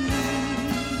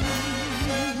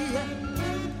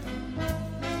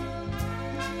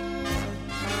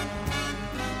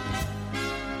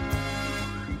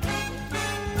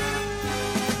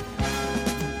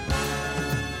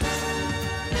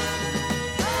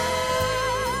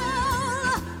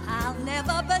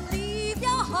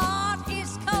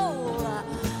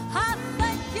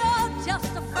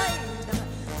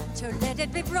 Let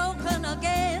it be broken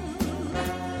again.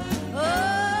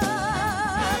 Oh,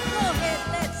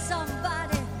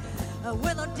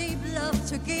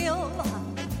 to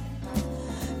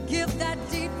give that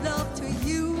deep love to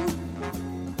you,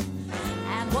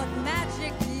 and what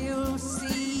magic you'll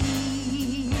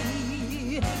see.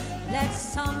 Let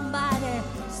somebody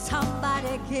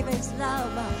give his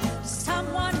love,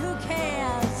 someone who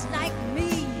cares like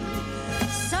me,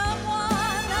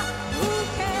 someone who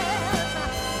cares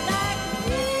like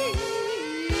me.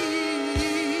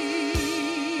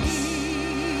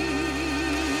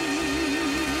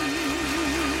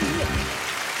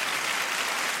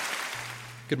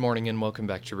 Good morning and welcome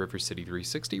back to River City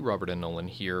 360. Robert and Nolan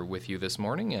here with you this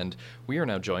morning, and we are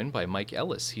now joined by Mike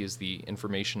Ellis. He is the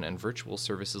Information and Virtual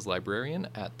Services Librarian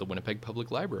at the Winnipeg Public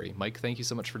Library. Mike, thank you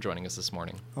so much for joining us this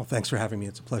morning. Oh, thanks for having me.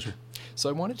 It's a pleasure. So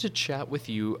I wanted to chat with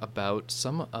you about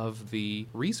some of the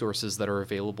resources that are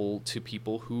available to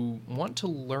people who want to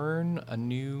learn a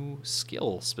new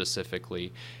skill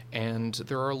specifically. And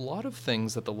there are a lot of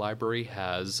things that the library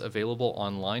has available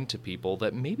online to people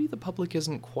that maybe the public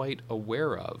isn't quite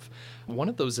aware of. One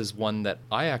of those is one that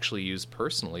I actually use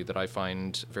personally that I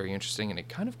find very interesting, and it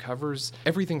kind of covers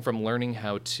everything from learning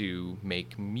how to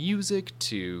make music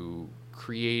to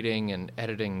creating and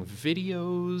editing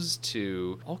videos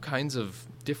to all kinds of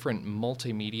different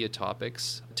multimedia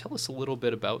topics. Tell us a little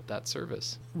bit about that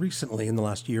service. Recently, in the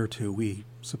last year or two, we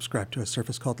subscribed to a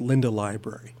service called Lynda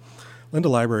Library. Lynda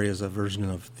Library is a version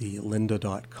of the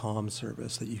lynda.com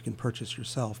service that you can purchase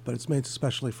yourself, but it's made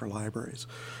especially for libraries.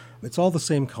 It's all the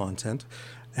same content,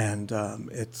 and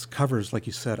it covers, like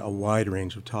you said, a wide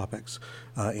range of topics,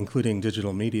 including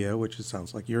digital media, which it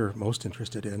sounds like you're most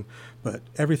interested in, but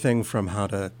everything from how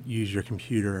to use your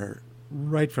computer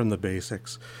right from the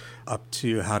basics up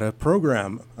to how to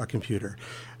program a computer.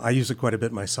 I use it quite a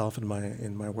bit myself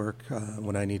in my work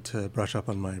when I need to brush up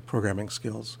on my programming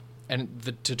skills. And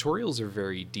the tutorials are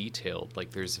very detailed.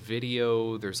 Like there's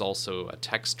video, there's also a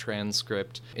text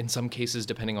transcript. In some cases,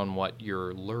 depending on what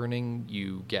you're learning,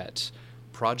 you get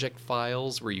project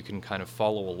files where you can kind of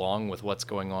follow along with what's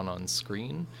going on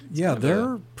screen. Yeah,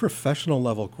 they're professional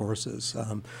level courses.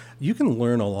 You can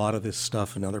learn a lot of this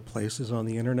stuff in other places on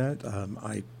the internet.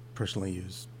 I personally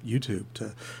use YouTube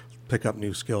to pick up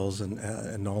new skills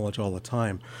and knowledge all the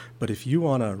time. But if you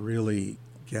want to really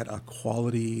get a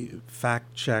quality,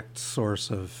 fact-checked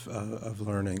source of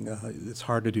learning, it's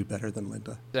hard to do better than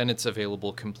Lynda. And it's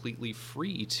available completely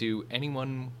free to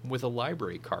anyone with a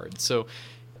library card. So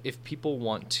if people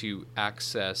want to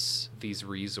access these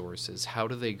resources, how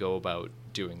do they go about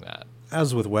doing that?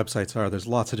 As with websites there's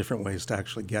lots of different ways to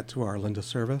actually get to our Lynda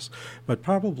service, but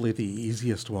probably the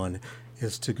easiest one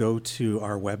is to go to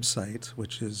our website,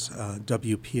 which is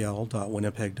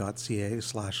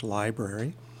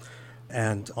wpl.winnipeg.ca/library.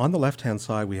 And on the left-hand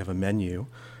side, we have a menu,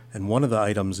 and one of the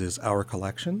items is Our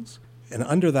Collections. And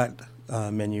under that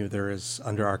menu,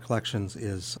 under Our Collections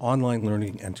is Online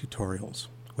Learning and Tutorials,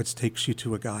 which takes you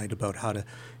to a guide about how to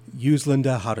use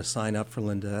Lynda, how to sign up for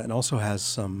Lynda, and also has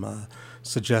some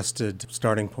suggested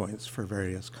starting points for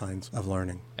various kinds of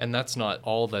learning. And that's not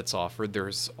all that's offered.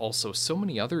 There's also so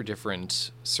many other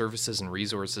different services and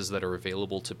resources that are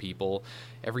available to people.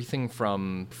 Everything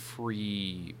from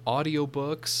free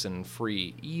audiobooks and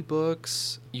free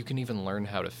ebooks. You can even learn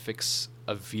how to fix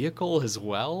a vehicle as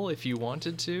well if you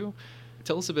wanted to.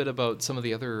 Tell us a bit about some of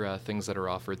the other things that are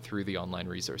offered through the online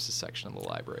resources section of the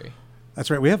library. That's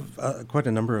right. We have quite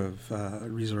a number of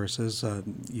resources.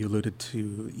 You alluded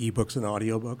to ebooks and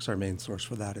audiobooks. Our main source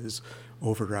for that is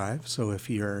Overdrive. So if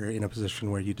you're in a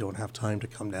position where you don't have time to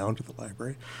come down to the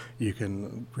library, you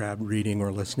can grab reading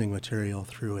or listening material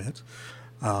through it.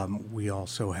 We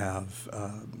also have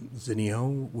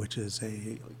Zinio, which is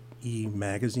a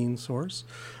e-magazine source.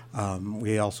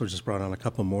 We also just brought on a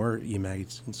couple more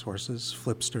e-magazine sources,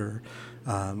 Flipster,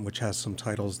 which has some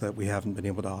titles that we haven't been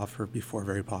able to offer before,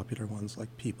 very popular ones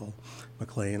like People,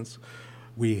 Maclean's.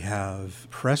 We have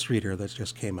Press Reader that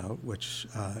just came out, which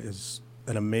is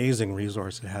an amazing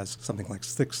resource. It has something like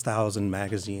 6,000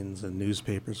 magazines and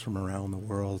newspapers from around the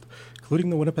world, including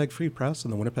the Winnipeg Free Press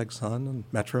and the Winnipeg Sun and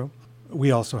Metro.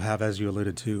 We also have, as you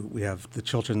alluded to, we have the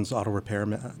Children's Auto Repair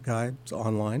Guides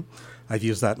online. I've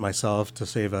used that myself to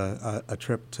save a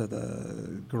trip to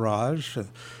the garage.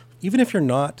 Even if you're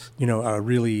not,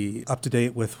 really up to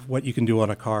date with what you can do on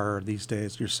a car these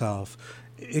days yourself,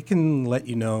 it can let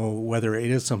you know whether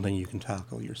it is something you can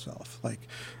tackle yourself. Like,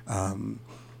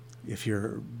 if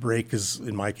your brake is,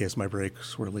 in my case, my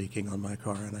brakes were leaking on my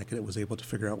car, and I was able to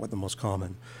figure out what the most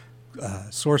common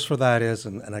source for that is,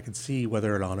 and I could see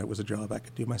whether or not it was a job I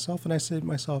could do myself, and I saved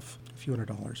myself a few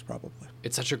 $100s probably.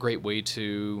 It's such a great way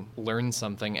to learn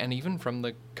something, and even from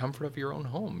the comfort of your own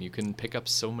home, you can pick up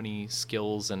so many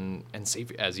skills and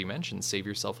save, as you mentioned, save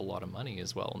yourself a lot of money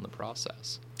as well in the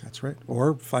process. That's right.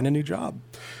 Or find a new job.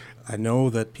 I know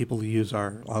that people use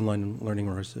our online learning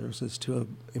resources to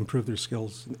improve their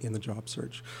skills in the job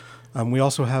search. We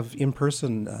also have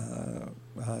in-person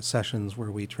sessions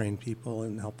where we train people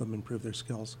and help them improve their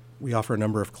skills. We offer a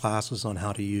number of classes on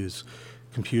how to use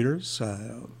computers.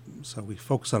 So we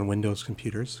focus on Windows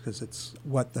computers because it's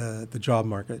what the job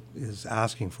market is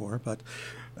asking for, but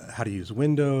how to use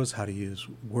Windows, how to use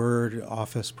Word,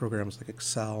 Office programs like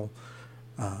Excel,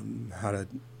 how to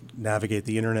navigate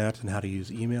the internet and how to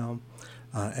use email.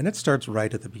 And it starts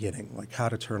right at the beginning, like how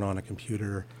to turn on a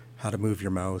computer, how to move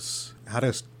your mouse, how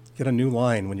to get a new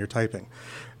line when you're typing.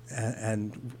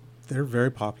 And they're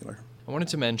very popular. I wanted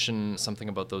to mention something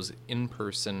about those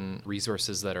in-person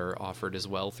resources that are offered as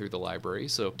well through the library.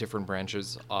 So different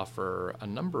branches offer a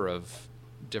number of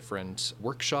different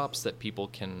workshops that people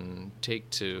can take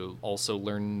to also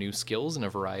learn new skills in a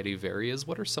variety of areas.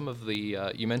 What are some of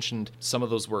the, you mentioned some of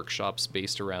those workshops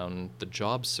based around the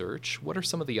job search. What are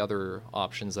some of the other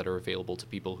options that are available to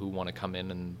people who want to come in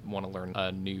and want to learn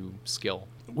a new skill?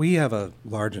 We have a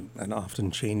large and often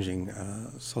changing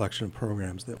selection of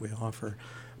programs that we offer.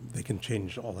 They can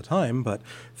change all the time, but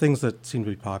things that seem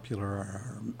to be popular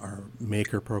are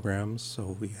maker programs.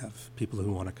 So we have people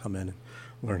who want to come in and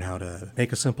learn how to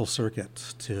make a simple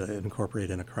circuit to incorporate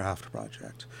in a craft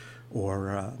project,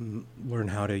 or learn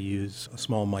how to use a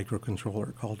small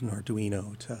microcontroller called an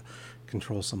Arduino to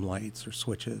control some lights or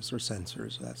switches or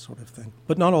sensors, that sort of thing.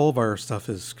 But not all of our stuff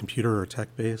is computer or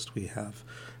tech-based. We have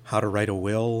how to write a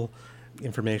will,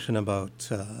 information about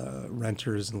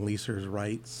renters and leasers'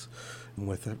 rights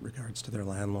with regards to their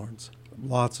landlords.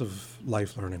 Lots of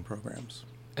life learning programs.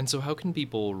 And so how can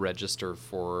people register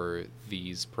for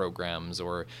these programs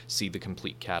or see the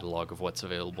complete catalog of what's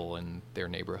available in their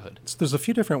neighborhood? There's a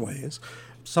few different ways.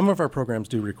 Some of our programs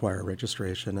do require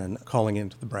registration and calling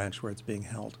into the branch where it's being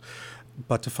held.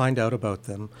 But to find out about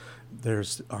them,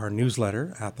 there's our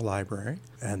newsletter at the library,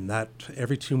 and that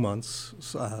every 2 months,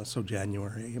 so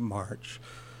January, March,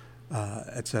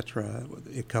 etc.,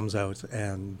 it comes out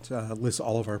and lists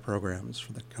all of our programs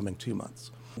for the coming 2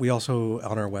 months. We also,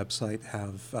 on our website,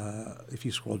 have, if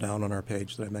you scroll down on our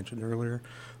page that I mentioned earlier,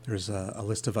 there's a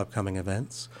list of upcoming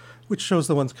events, which shows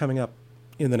the ones coming up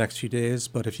in the next few days.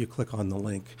 But if you click on the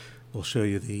link, we'll show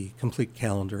you the complete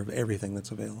calendar of everything that's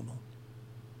available.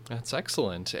 That's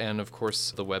excellent. And of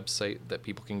course, the website that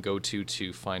people can go to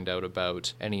find out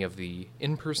about any of the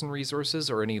in-person resources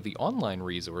or any of the online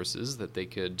resources that they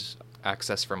could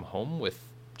access from home with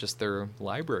just their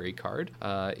library card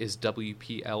is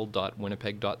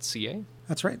wpl.winnipeg.ca.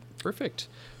 That's right. Perfect.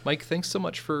 Mike, thanks so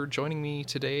much for joining me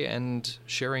today and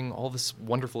sharing all this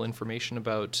wonderful information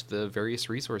about the various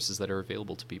resources that are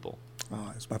available to people.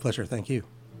 It's my pleasure. Thank you.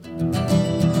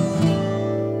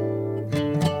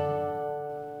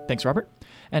 Thanks, Robert.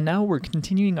 And now we're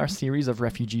continuing our series of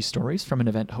refugee stories from an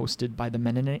event hosted by the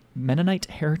Mennonite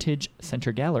Heritage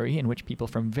Center Gallery, in which people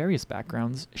from various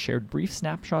backgrounds shared brief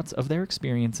snapshots of their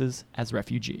experiences as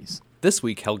refugees. This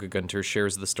week, Helga Gunter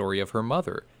shares the story of her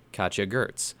mother, Katja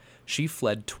Gertz. She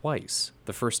fled twice.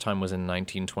 The first time was in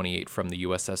 1928 from the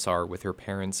USSR with her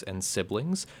parents and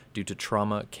siblings due to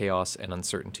trauma, chaos, and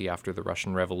uncertainty after the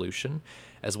Russian Revolution,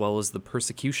 as well as the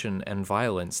persecution and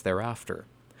violence thereafter.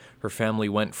 Her family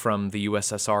went from the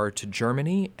USSR to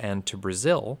Germany and to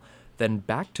Brazil, then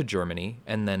back to Germany,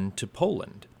 and then to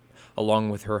Poland.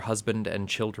 Along with her husband and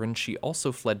children, she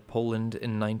also fled Poland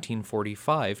in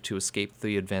 1945 to escape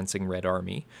the advancing Red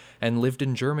Army, and lived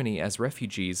in Germany as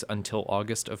refugees until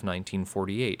August of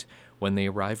 1948, when they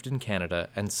arrived in Canada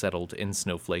and settled in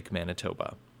Snowflake,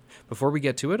 Manitoba. Before we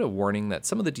get to it, a warning that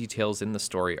some of the details in the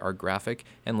story are graphic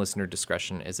and listener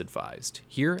discretion is advised.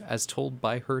 Here, as told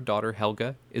by her daughter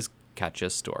Helga, is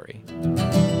Katja's story.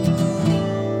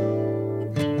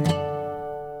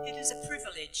 It is a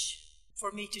privilege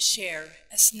for me to share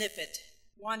a snippet,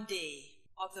 one day,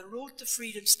 of the Road to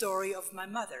Freedom story of my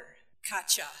mother,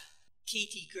 Katja,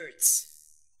 Katie Gertz.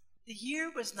 The year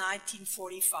was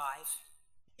 1945.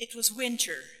 It was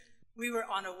winter. We were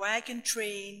on a wagon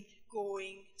train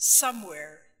going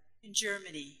somewhere in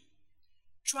Germany,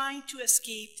 trying to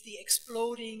escape the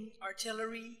exploding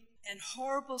artillery and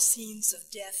horrible scenes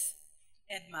of death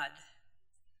and mud.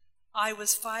 I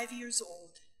was 5 years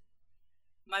old.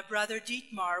 My brother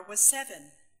Dietmar was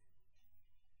 7.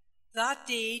 That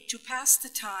day, to pass the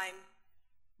time,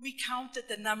 we counted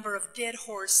the number of dead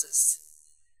horses,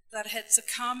 that had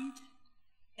succumbed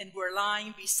and were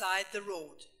lying beside the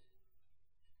road.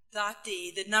 That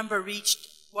day, the number reached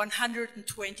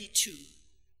 122.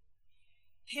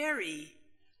 Harry,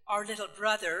 our little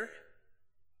brother,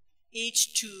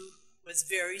 age 2, was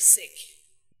very sick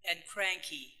and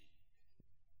cranky.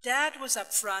 Dad was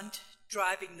up front,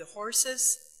 driving the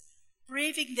horses,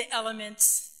 braving the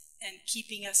elements, and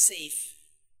keeping us safe.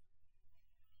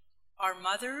 Our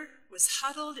mother was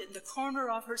huddled in the corner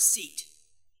of her seat.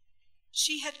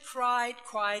 She had cried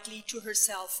quietly to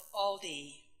herself all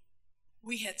day.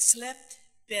 We had slept,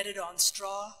 bedded on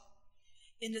straw,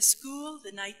 in the school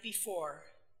the night before.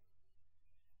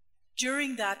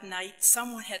 During that night,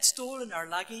 someone had stolen our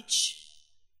luggage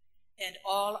and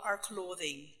all our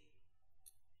clothing.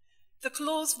 The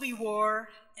clothes we wore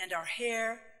and our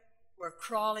hair were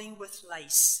crawling with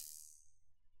lice.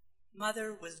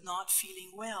 Mother was not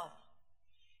feeling well.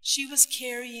 She was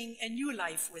carrying a new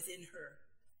life within her.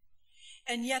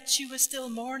 And yet she was still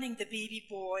mourning the baby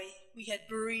boy we had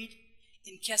buried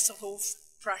in Kesselhof,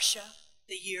 Prussia,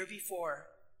 the year before.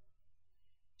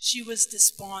 She was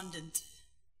despondent.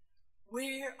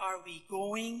 Where are we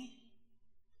going?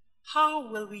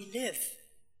 How will we live?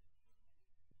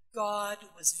 God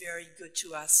was very good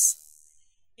to us.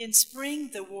 In spring,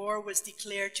 the war was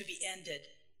declared to be ended,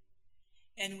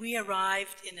 and we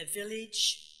arrived in a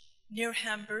village near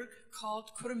Hamburg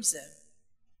called Krumse,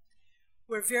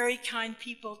 where very kind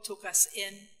people took us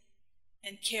in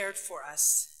and cared for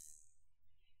us.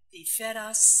 They fed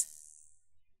us,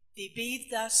 they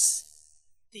bathed us,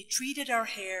 they treated our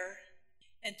hair,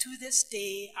 and to this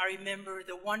day I remember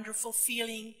the wonderful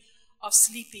feeling of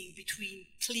sleeping between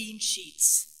clean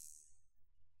sheets.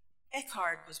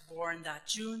 Eckhard was born that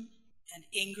June and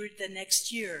Ingrid the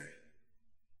next year.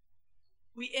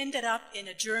 We ended up in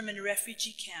a German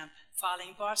refugee camp,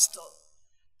 Falling-Borstel,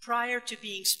 prior to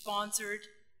being sponsored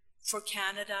for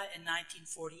Canada in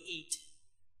 1948.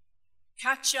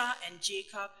 Katja and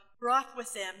Jacob brought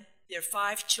with them their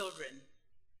 5 children,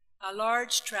 a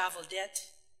large travel debt,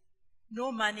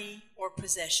 no money or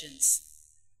possessions,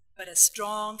 but a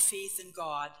strong faith in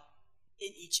God,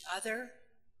 in each other,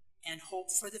 and hope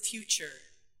for the future.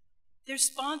 Their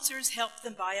sponsors helped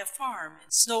them buy a farm in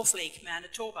Snowflake,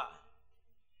 Manitoba.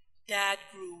 Dad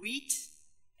grew wheat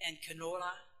and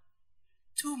canola.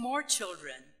 2 more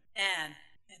children, Anne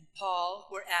and Paul,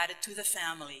 were added to the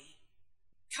family.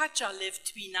 Katja lived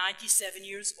to be 97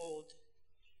 years old,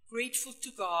 grateful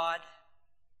to God,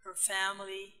 her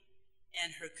family,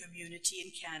 and her community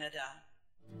in Canada.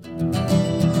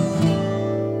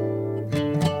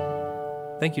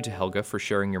 Thank you to Helga for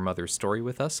sharing your mother's story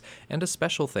with us, and a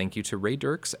special thank you to Ray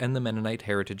Dirks and the Mennonite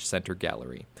Heritage Center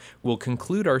Gallery. We'll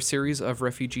conclude our series of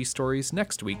refugee stories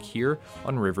next week here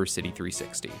on River City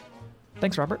 360.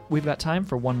 Thanks, Robert. We've got time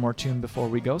for one more tune before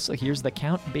we go, so here's the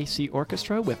Count Basie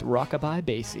Orchestra with Rockabye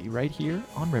Basie right here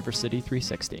on River City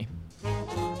 360.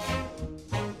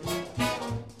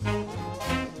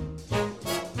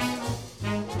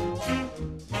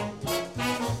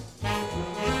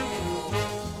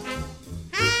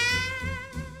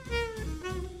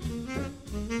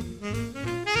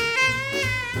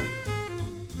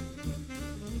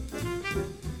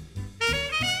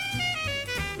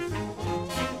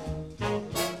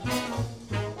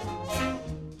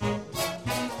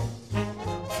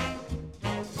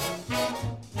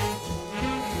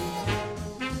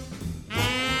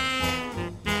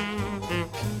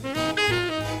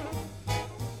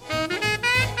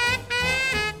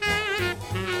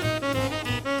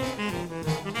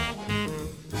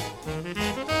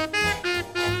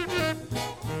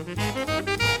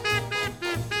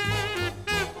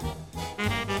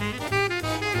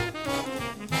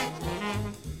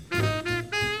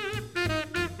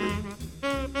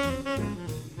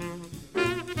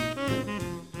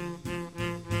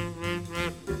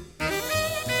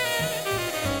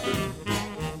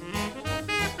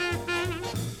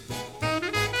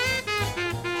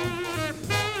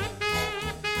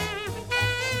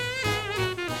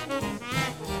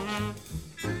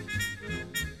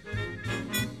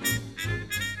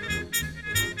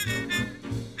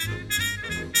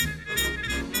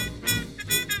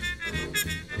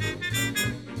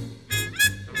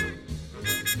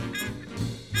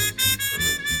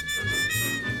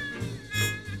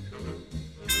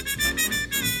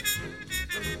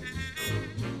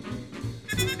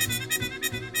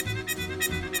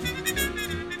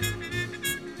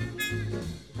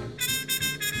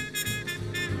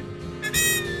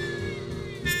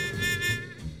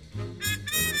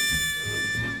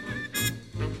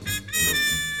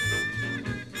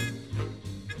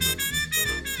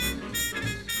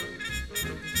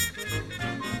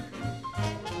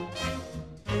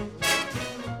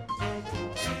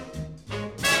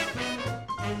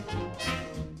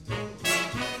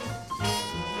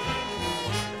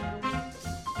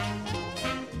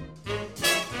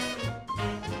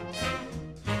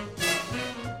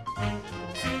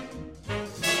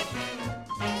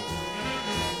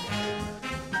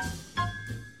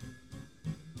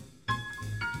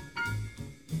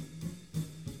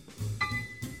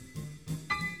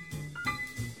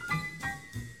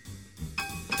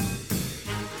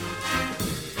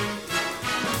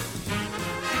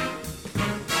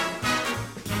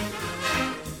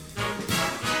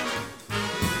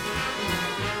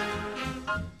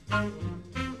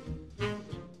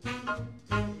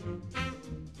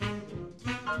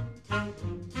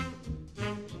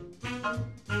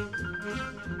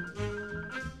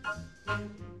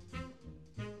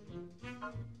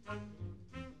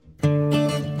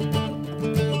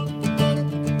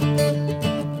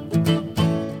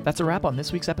 That's a wrap on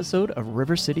this week's episode of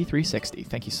River City 360.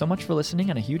 Thank you so much for listening,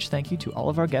 and a huge thank you to all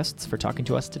of our guests for talking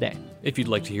to us today. If you'd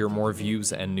like to hear more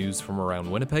views and news from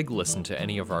around Winnipeg, listen to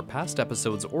any of our past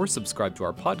episodes, or subscribe to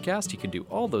our podcast, you can do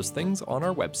all those things on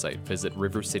our website. Visit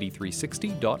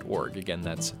rivercity360.org. Again,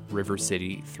 that's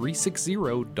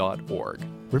rivercity360.org.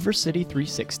 River City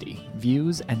 360,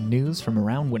 Views and News from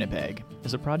Around Winnipeg,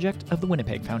 is a project of the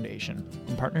Winnipeg Foundation,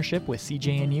 in partnership with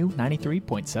CJNU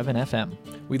 93.7 FM.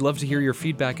 We'd love to hear your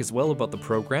feedback as well about the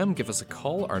program. Give us a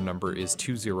call. Our number is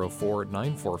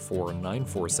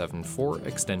 204-944-9474,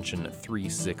 extension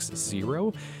 360.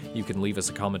 You can leave us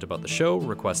a comment about the show,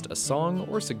 request a song,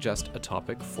 or suggest a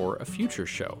topic for a future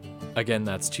show. Again,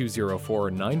 that's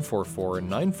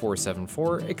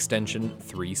 204-944-9474, extension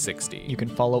 360. You can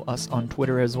follow us on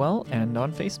Twitter as well, and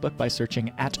on Facebook by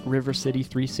searching at River City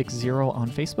 360 on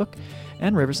Facebook,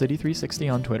 and River City 360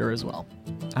 on Twitter as well.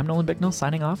 I'm Nolan Bicknell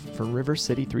signing off for River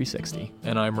City 360.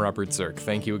 And I'm Robert Zirk.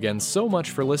 Thank you again so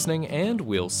much for listening, and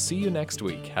we'll see you next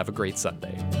week. Have a great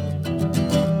Sunday.